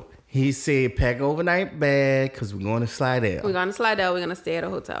 So he said, pack overnight bag because we're going to Slidell. We're going to Slidell. We're going to stay at a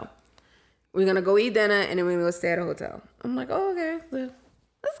hotel. We're going to go eat dinner and then we're going to go stay at a hotel. I'm like, oh, okay.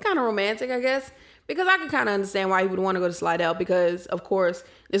 That's kind of romantic, I guess. Because I could kind of understand why he would want to go to Slidell because, of course,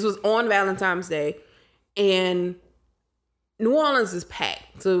 this was on Valentine's Day. And New Orleans is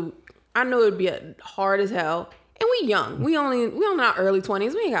packed, so I know it'd be hard as hell. And we young. We only in our early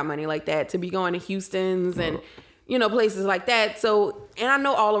 20s. We ain't got money like that to be going to Houston's and places like that. So, and I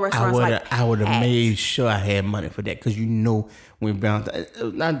know all the restaurants I would have made sure I had money for that, because when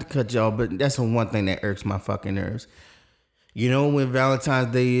Valentine's, not to cut y'all, but that's the one thing that irks my fucking nerves. You know when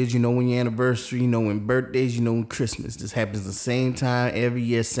Valentine's Day is, when your anniversary, when birthdays, when Christmas. This happens the same time every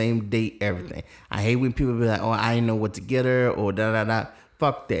year, same date, everything. I hate when people be like, oh, I didn't know what to get her, or da-da-da.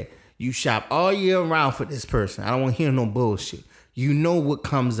 Fuck that. You shop all year round for this person. I don't want to hear no bullshit. You know what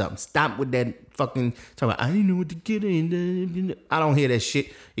comes up. Stop with that fucking talking about, I didn't know what to get her. I don't hear that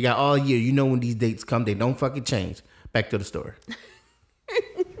shit. You got all year. You know when these dates come, they don't fucking change. Back to the story.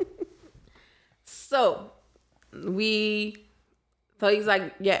 So he's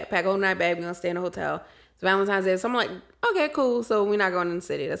like, yeah, pack a whole night bag. We're going to stay in a hotel. It's Valentine's Day. So I'm like, okay, cool. So we're not going in the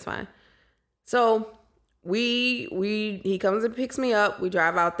city. That's fine. So he comes and picks me up. We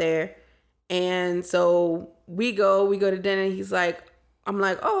drive out there. And so we go to dinner. He's like, I'm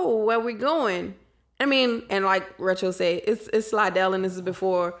like, oh, where we going? I mean, and like Retro say, it's Slidell, and this is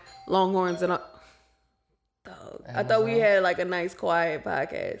before Longhorns and I thought we had like a nice quiet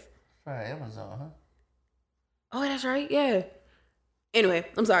podcast. Right, Amazon, huh? Oh, that's right. Yeah. Anyway,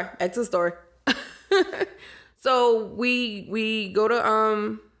 I'm sorry. Back to the story. So we go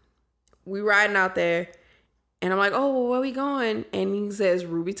to we riding out there, and I'm like, oh, well, where we going? And he says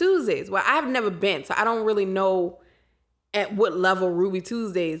Ruby Tuesdays. Well, I've never been, so I don't really know at what level Ruby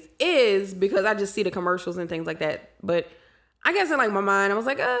Tuesdays is, because I just see the commercials and things like that. But I guess in like my mind, I was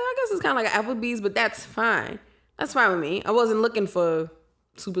like, I guess it's kind of like an Applebee's, but that's fine. That's fine with me. I wasn't looking for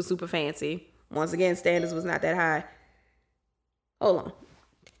super, super fancy. Once again, standards was not that high. Hold on.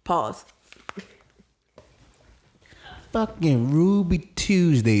 Pause. Fucking Ruby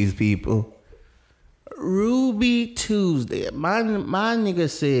Tuesdays, people. Ruby Tuesday. My nigga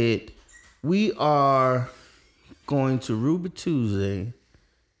said we are going to Ruby Tuesday,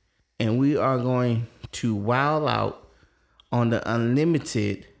 and we are going to wild out on the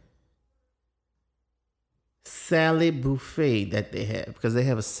unlimited salad buffet that they have, because they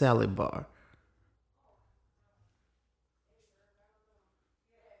have a salad bar.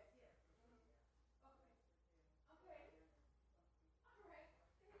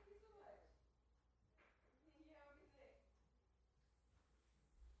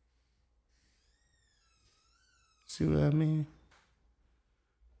 See what I mean?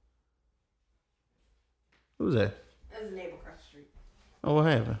 Who's that? That's a neighbor across the street. Oh, what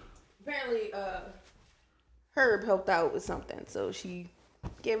happened? Apparently, Herb helped out with something, so she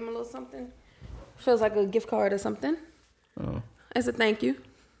gave him a little something. Feels like a gift card or something. Oh. As a thank you.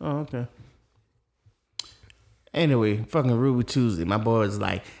 Oh, okay. Anyway, fucking Ruby Tuesday. My boy was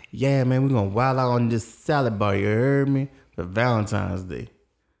like, yeah, man, we're going to wild out on this salad bar. You heard me? For Valentine's Day.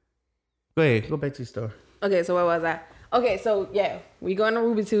 Go ahead. Go back to your story. Okay, so where was I? Okay, so yeah, we going to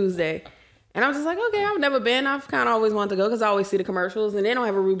Ruby Tuesday. And I was just like, okay, I've never been. I've kind of always wanted to go because I always see the commercials. And they don't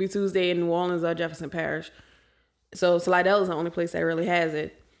have a Ruby Tuesday in New Orleans or Jefferson Parish. So Slidell is the only place that really has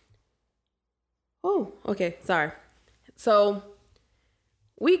it. Oh, okay, sorry. So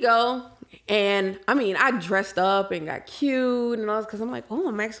we go. And I mean, I dressed up and got cute and all, because I'm like, oh,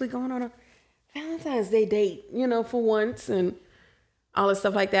 I'm actually going on a Valentine's Day date, for once. And all this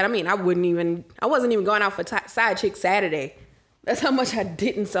stuff like that. I mean, I wasn't even going out for Side Chick Saturday. That's how much I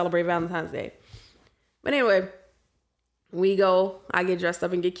didn't celebrate Valentine's Day. But anyway, we go, I get dressed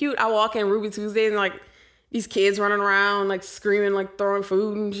up and get cute. I walk in Ruby Tuesday and like these kids running around, like screaming, like throwing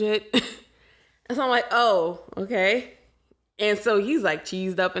food and shit. And so I'm like, oh, okay. And so he's like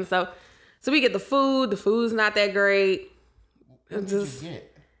cheesed up and stuff. So we get the food. The food's not that great. What did you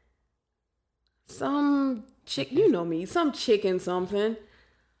get? Some chicken something.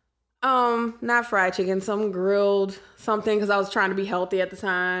 Not fried chicken, some grilled something, because I was trying to be healthy at the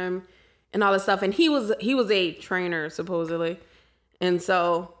time and all this stuff. And he was a trainer supposedly, and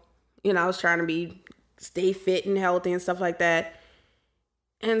so I was trying to stay fit and healthy and stuff like that.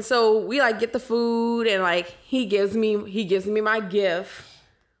 And so we like get the food, and like he gives me my gift,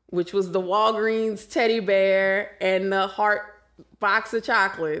 which was the Walgreens teddy bear and the heart box of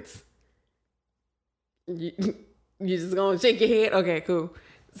chocolates. You just gonna shake your head? Okay, cool.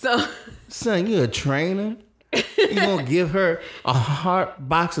 So, son, you a trainer? You gonna give her a heart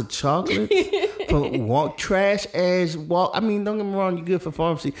box of chocolates for trash ass walk? I mean, don't get me wrong, you good for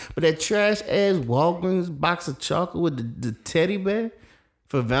pharmacy, but that trash ass Walgreens box of chocolate with the teddy bear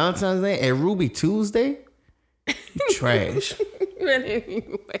for Valentine's Day and Ruby Tuesday? You trash. But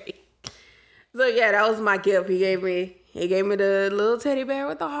anyway, so yeah, that was my gift. He gave me the little teddy bear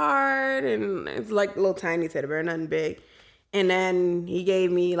with the heart, and it's like a little tiny teddy bear, nothing big. And then he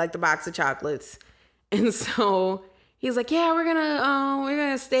gave me like the box of chocolates. And so he's like, yeah, we're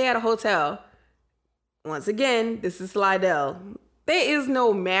gonna stay at a hotel. Once again, this is Slidell. There is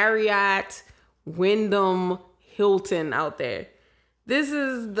no Marriott, Wyndham, Hilton out there. This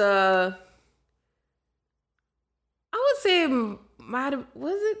is I would say,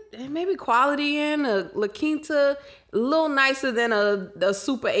 maybe Quality Inn, a La Quinta, a little nicer than a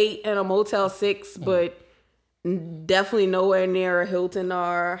Super 8 and a Motel 6, but definitely nowhere near a Hilton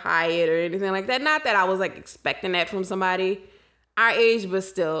or Hyatt or anything like that. Not that I was like expecting that from somebody our age, but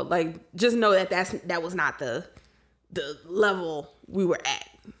still, like, just know that was not the level we were at.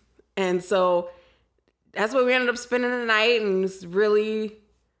 And so that's what we ended up spending the night, and it's really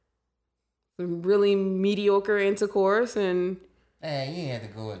mediocre intercourse. And man, you had to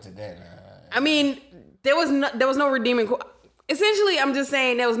go into that. I mean, there was no redeeming. Essentially, I'm just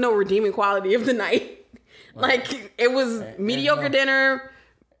saying there was no redeeming quality of the night. Like, it was mediocre dinner,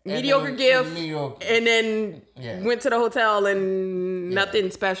 mediocre gift, and then went to the hotel and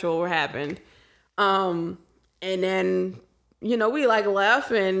nothing special happened. And then, we like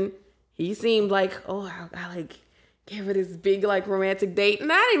left, and he seemed like, oh, I like gave her this big like romantic date,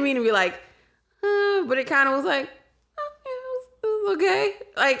 and I didn't mean to be like, but it kind of was like, it was okay.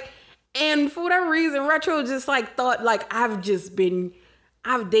 Like, and for whatever reason, Retro just like thought like I've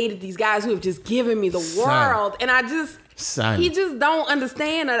dated these guys who have just given me the world, and he just don't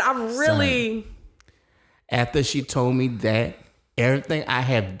understand that I've really. After she told me that everything I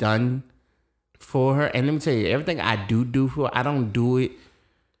have done for her, and let me tell you, everything I do for her, I don't do it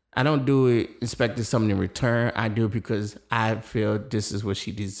expecting something in return. I do it because I feel this is what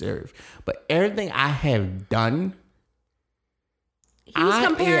she deserves. But everything I have done, he was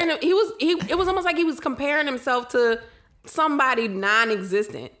comparing. It was almost like he was comparing himself to somebody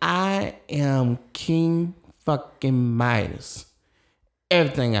non-existent. I am King fucking Midas.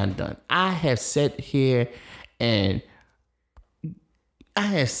 Everything I've done, I have sat here and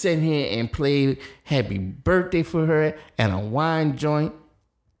played happy birthday for her and a wine joint.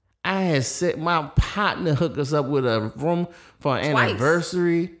 I had set my partner hook us up with a room for an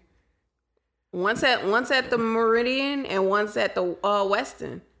anniversary. Once at the Meridian and once at the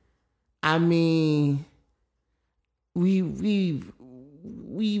Westin. I mean, we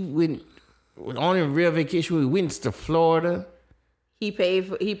went on a real vacation. We went to Florida. He paid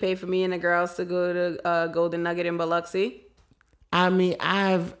for me and the girls to go to Golden Nugget in Biloxi. I mean,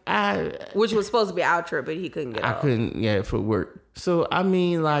 which was supposed to be our trip, but he couldn't get off. I couldn't, for work. So I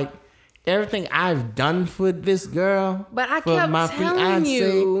mean, like, everything I've done for this girl, but I kept telling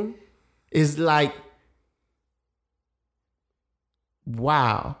you, is like,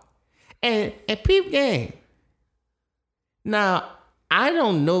 wow. And peep game. Now, I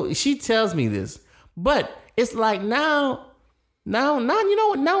don't know. She tells me this, but it's like now, you know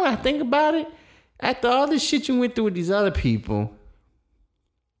what? Now when I think about it, after all this shit you went through with these other people,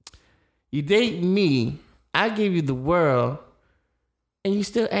 you date me, I give you the world, and you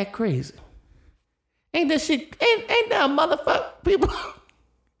still act crazy. Ain't that shit? Ain't that motherfucker, people?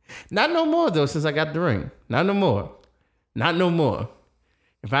 Not no more though. Since I got the ring, not no more.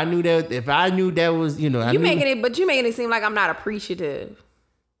 If I knew that was, you making it seem like I'm not appreciative.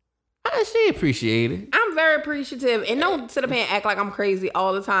 She appreciate it. I'm very appreciative, and don't sit up here and act like I'm crazy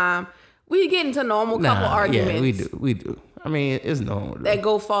all the time. We get into normal couple arguments. Yeah, we do. I mean, it's normal. Though. That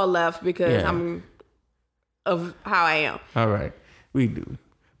go far left because I'm of how I am. All right, we do.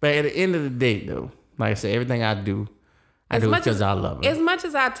 But at the end of the day, though, like I said, everything I do because I love her. As much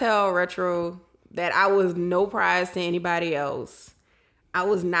as I tell Retro that I was no prize to anybody else, I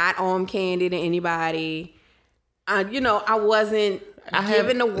was not arm candy to anybody. I wasn't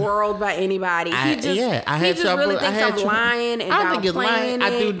given the world by anybody. He just really thinks I'm lying and downplaying it. I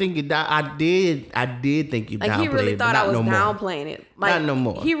do think it. I did think you downplayed it. Like, he really thought I was downplaying it. Like, not no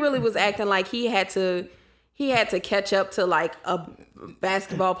more. He really was acting like he had to catch up to like a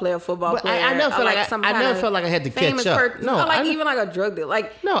basketball player, football player. I never felt like I had to catch up. Even like a drug dealer.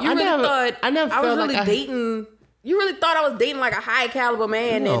 Like, no, you really thought I never I was felt really like dating. You really thought I was dating like a high caliber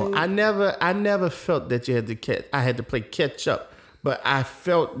man. No, I never felt that you had to I had to play catch up. But I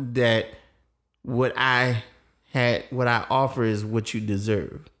felt that what I offer is what you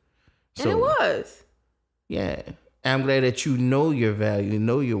deserve. So, and it was. Yeah. I'm glad that you know your value,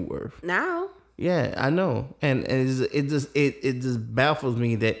 know your worth. Now. Yeah, I know. And it just baffles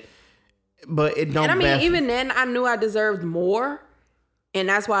me that, but it don't. And I mean, even then I knew I deserved more. And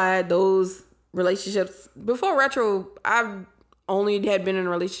that's why those relationships before Retro, I only had been in a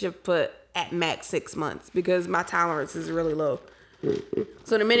relationship for at max 6 months because my tolerance is really low.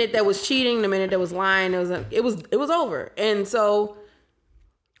 So the minute that was cheating, the minute that was lying, it was over. And so,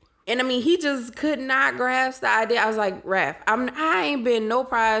 and I mean, he just could not grasp the idea. I was like, Raph, I ain't been no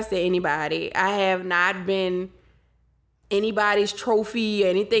prize to anybody. I have not been anybody's trophy,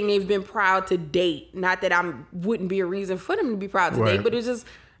 anything they've been proud to date. Not that I wouldn't be a reason for them to be proud to date, but it's just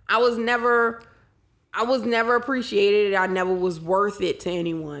I was never appreciated. I never was worth it to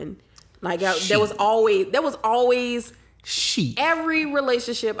anyone. Like there was always every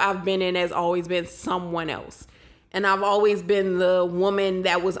relationship I've been in has always been someone else. And I've always been the woman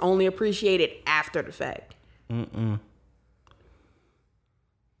that was only appreciated after the fact. You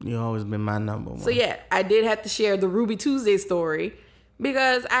always been my number one. So yeah, I did have to share the Ruby Tuesday story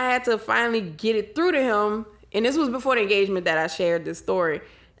because I had to finally get it through to him. And this was before the engagement that I shared this story.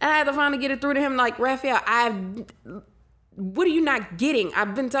 And I had to finally get it through to him like, Raphael, what are you not getting?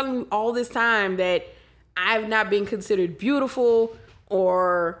 I've been telling you all this time that I've not been considered beautiful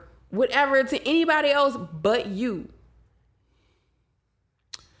or whatever to anybody else but you.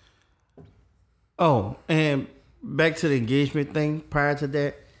 Oh, and back to the engagement thing. Prior to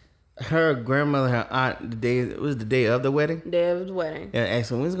that, her grandmother, her aunt, it was the day of the wedding. Day of the wedding. And asked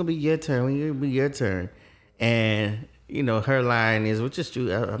her, when's gonna be your turn? When's gonna be your turn? And you know, her line is, which is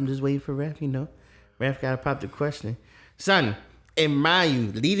true. I'm just waiting for Raph. You know, Raph gotta pop the question, son. And mind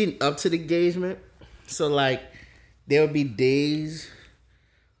you, leading up to the engagement, so like there would be days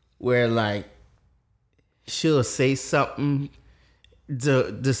where like she'll say something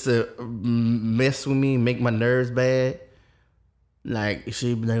to mess with me, make my nerves bad. Like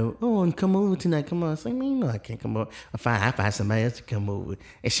she'd be like, "Oh, and come over tonight. Come on." It's like, man, you know I can't come over. I find somebody else to come over,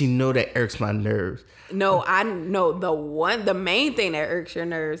 and she know that irks my nerves. No, I know the main thing that irks your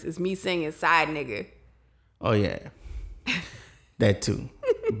nerves is me singing "Side Nigga." Oh yeah, that too.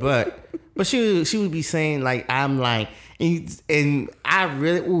 But she would be saying like I'm like. And I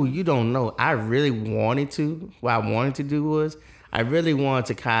really, you don't know. I really wanted to. What I wanted to do was, I really wanted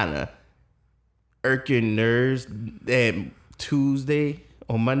to kind of irk your nerves that Tuesday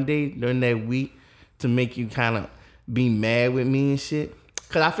or Monday during that week to make you kind of be mad with me and shit.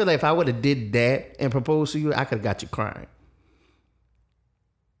 Because I feel like if I would have did that and proposed to you, I could have got you crying.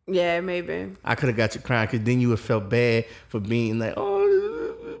 Yeah, maybe. I could have got you crying because then you would have felt bad for being like,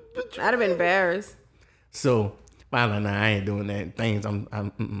 oh. I'd have been embarrassed. So. Well, I ain't doing that. Things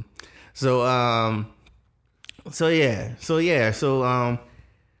So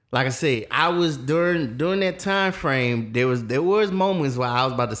like I say, I was during that time frame. There was moments where I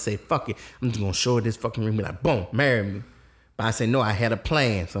was about to say, "Fuck it, I'm just gonna show her this fucking ring." Be like, "Boom, marry me." But I said, "No, I had a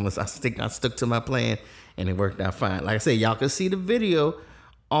plan." So I stuck to my plan, and it worked out fine. Like I said, y'all can see the video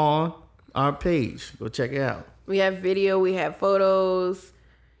on our page. Go check it out. We have video. We have photos.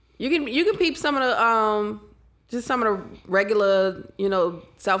 You can peep some of the just some of the regular,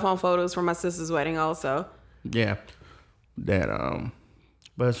 cell phone photos from my sister's wedding also. Yeah.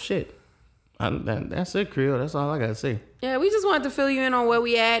 But shit. That's it, Creole. That's all I got to say. Yeah, we just wanted to fill you in on where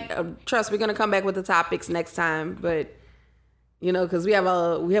we at. Trust, we're going to come back with the topics next time. But, because we have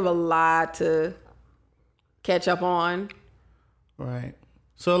a lot to catch up on. Right.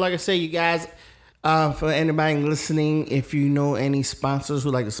 So, like I say, you guys, for anybody listening, if you know any sponsors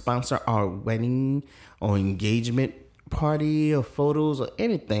who like to sponsor our wedding or engagement party or photos or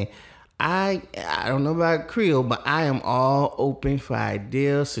anything, I don't know about Creole, but I am all open for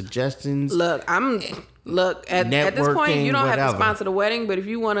ideas, suggestions. Look, at this point, you don't have to sponsor the wedding, but if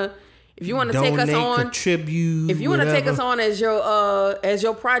you want to take us on, contribute, if you want to take us on as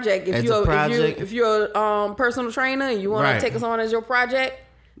your project, if you're a personal trainer and you want to take us on as your project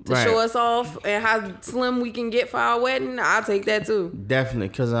to show us off and how slim we can get for our wedding, I'll take that too. Definitely,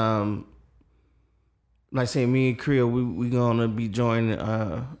 because like I say, me and Creole, we gonna be joining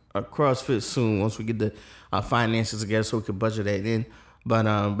a CrossFit soon once we get our finances together so we can budget that in. But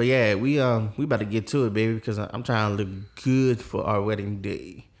yeah, we about to get to it, baby, because I'm trying to look good for our wedding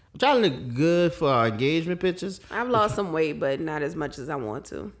day. I'm trying to look good for our engagement pictures. I've lost some weight, but not as much as I want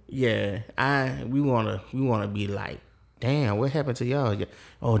to. Yeah, we wanna be like, damn, what happened to y'all?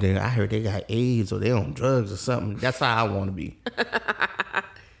 Oh, I heard they got AIDS or they on drugs or something. That's how I want to be.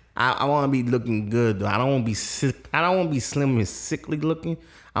 I want to be looking good though. I don't want to be sick. I don't want to be slim and sickly looking.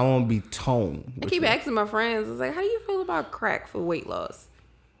 I want to be toned. I keep asking my friends, it's like, how do you feel about crack for weight loss?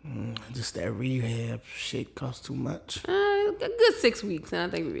 Just that rehab shit costs too much. A good 6 weeks, and I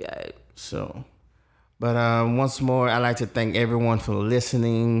think we'll be all right. So, but once more, I'd like to thank everyone for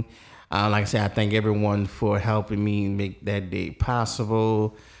listening. Like I said, I thank everyone for helping me make that day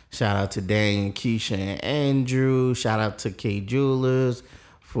possible. Shout out to Daniel, Keisha, and Andrew. Shout out to K Jewelers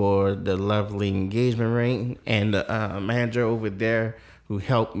for the lovely engagement ring, and the manager over there who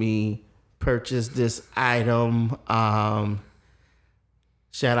helped me purchase this item.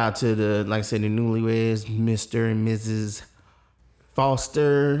 Shout out to the newlyweds, Mr. and Mrs.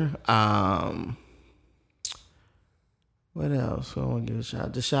 Foster. What else? I want to give a shout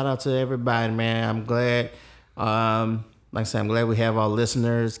out. Just shout out to everybody, man. I'm glad. I'm glad we have our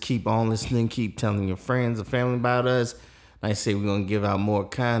listeners. Keep on listening. Keep telling your friends and family about us. Like I say, we're going to give out more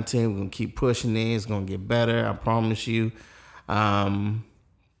content. We're going to keep pushing it. It's going to get better. I promise you.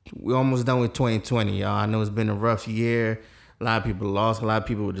 We're almost done with 2020, y'all. I know it's been a rough year. A lot of people lost. A lot of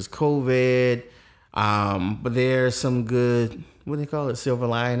people with this COVID. But there's some good, what do they call it, silver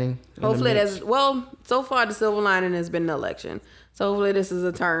lining? Hopefully so far the silver lining has been the election. So hopefully this is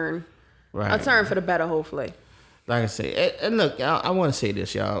a turn. Right. A turn for the better, hopefully. Like I say, and look, I want to say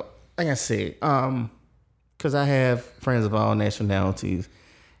this, y'all. Like I said, because I have friends of all nationalities,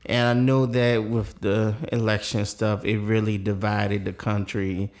 and I know that with the election stuff, it really divided the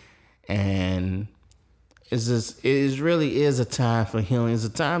country, and it really is a time for healing. It's a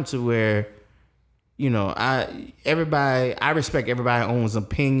time to where, I respect everybody's own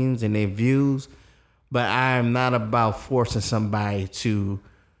opinions and their views, but I am not about forcing somebody to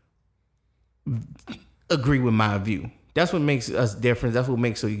agree with my view. That's what makes us different. That's what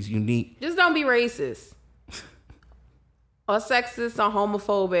makes us unique. Just don't be racist or sexist or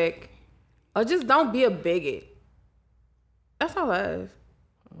homophobic, or just don't be a bigot. That's all that is.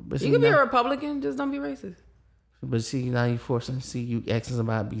 But you can be a Republican, just don't be racist. But see, now you forcing, you asking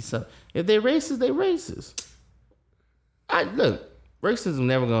somebody to be something. If they're racist, they racist. Look, racism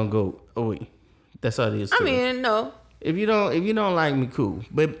never gonna go away. That's all it is. I mean, no. If you don't like me, cool.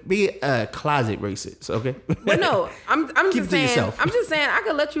 But be a closet racist, okay? But no, I'm Keep just saying. Yourself. I'm just saying I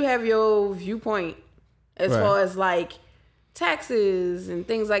could let you have your viewpoint as far as like taxes and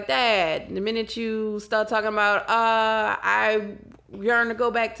things like that. The minute you start talking about, I yearn to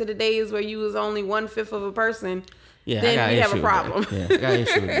go back to the days where you was only 1/5 of a person. Yeah, then we have a problem. Yeah, I got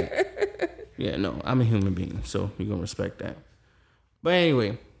issue with that. Yeah, no, I'm a human being, so you're gonna respect that. But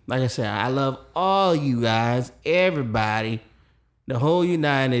anyway. Like I said, I love all you guys, everybody, the whole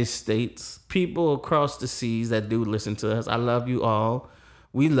United States, people across the seas that do listen to us. I love you all.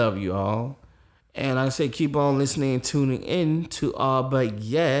 We love you all. And like I say, keep on listening and tuning in to All But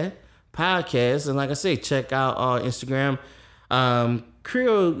Yeah podcast. And like I say, check out our Instagram.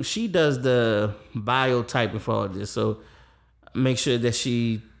 Creole, she does the bio typing for all this. So make sure that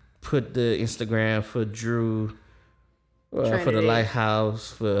she put the Instagram for Drew, for the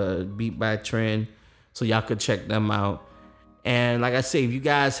Lighthouse, for Beat by Trend, so y'all could check them out. And like I say, if you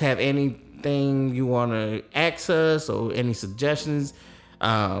guys have anything you want to ask us or any suggestions,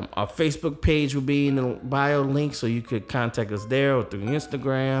 our Facebook page will be in the bio link, so you could contact us there or through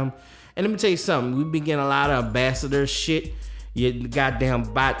Instagram. And let me tell you something, we've been getting a lot of ambassador shit. You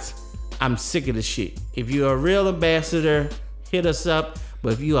goddamn bots, I'm sick of the shit. If you're a real ambassador, hit us up.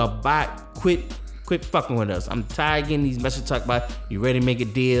 But if you are a bot, quit fucking with us. I'm tired of getting these messages talk about you ready to make a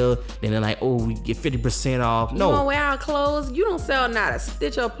deal. Then they're like, oh, we get 50% off. No. You don't wear our clothes. You don't sell not a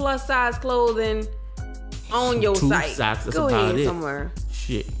stitch of plus size clothing on your site. Socks, that's Go about ahead it. Somewhere.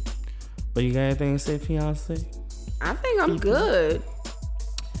 Shit. But you got anything to say, fiance? I think I'm good.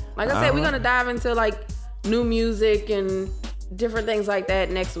 Like I said, we're going to dive into like new music and different things like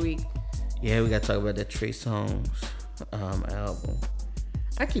that next week. Yeah, we got to talk about that Trey Songz album.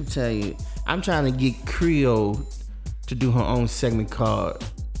 I keep telling you, I'm trying to get Creole to do her own segment called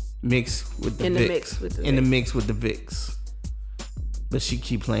Mix with the Vicks. In the Mix with the Vicks. But she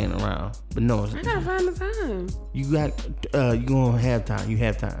keep playing around. But no, I gotta find the time. You gonna have time. You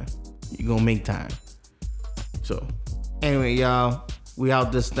have time. You gonna make time. So, anyway, y'all, we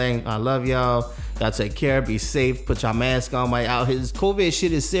out this thing. I love y'all. Y'all take care. Be safe. Put your mask on while out here. This COVID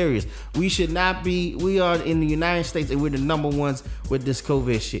shit is serious. We should not be. We are in the United States and we're the number ones with this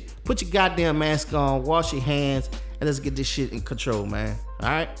COVID shit. Put your goddamn mask on. Wash your hands. And let's get this shit in control, man. All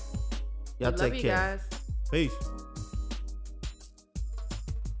right? Y'all take care. Love you guys. Peace.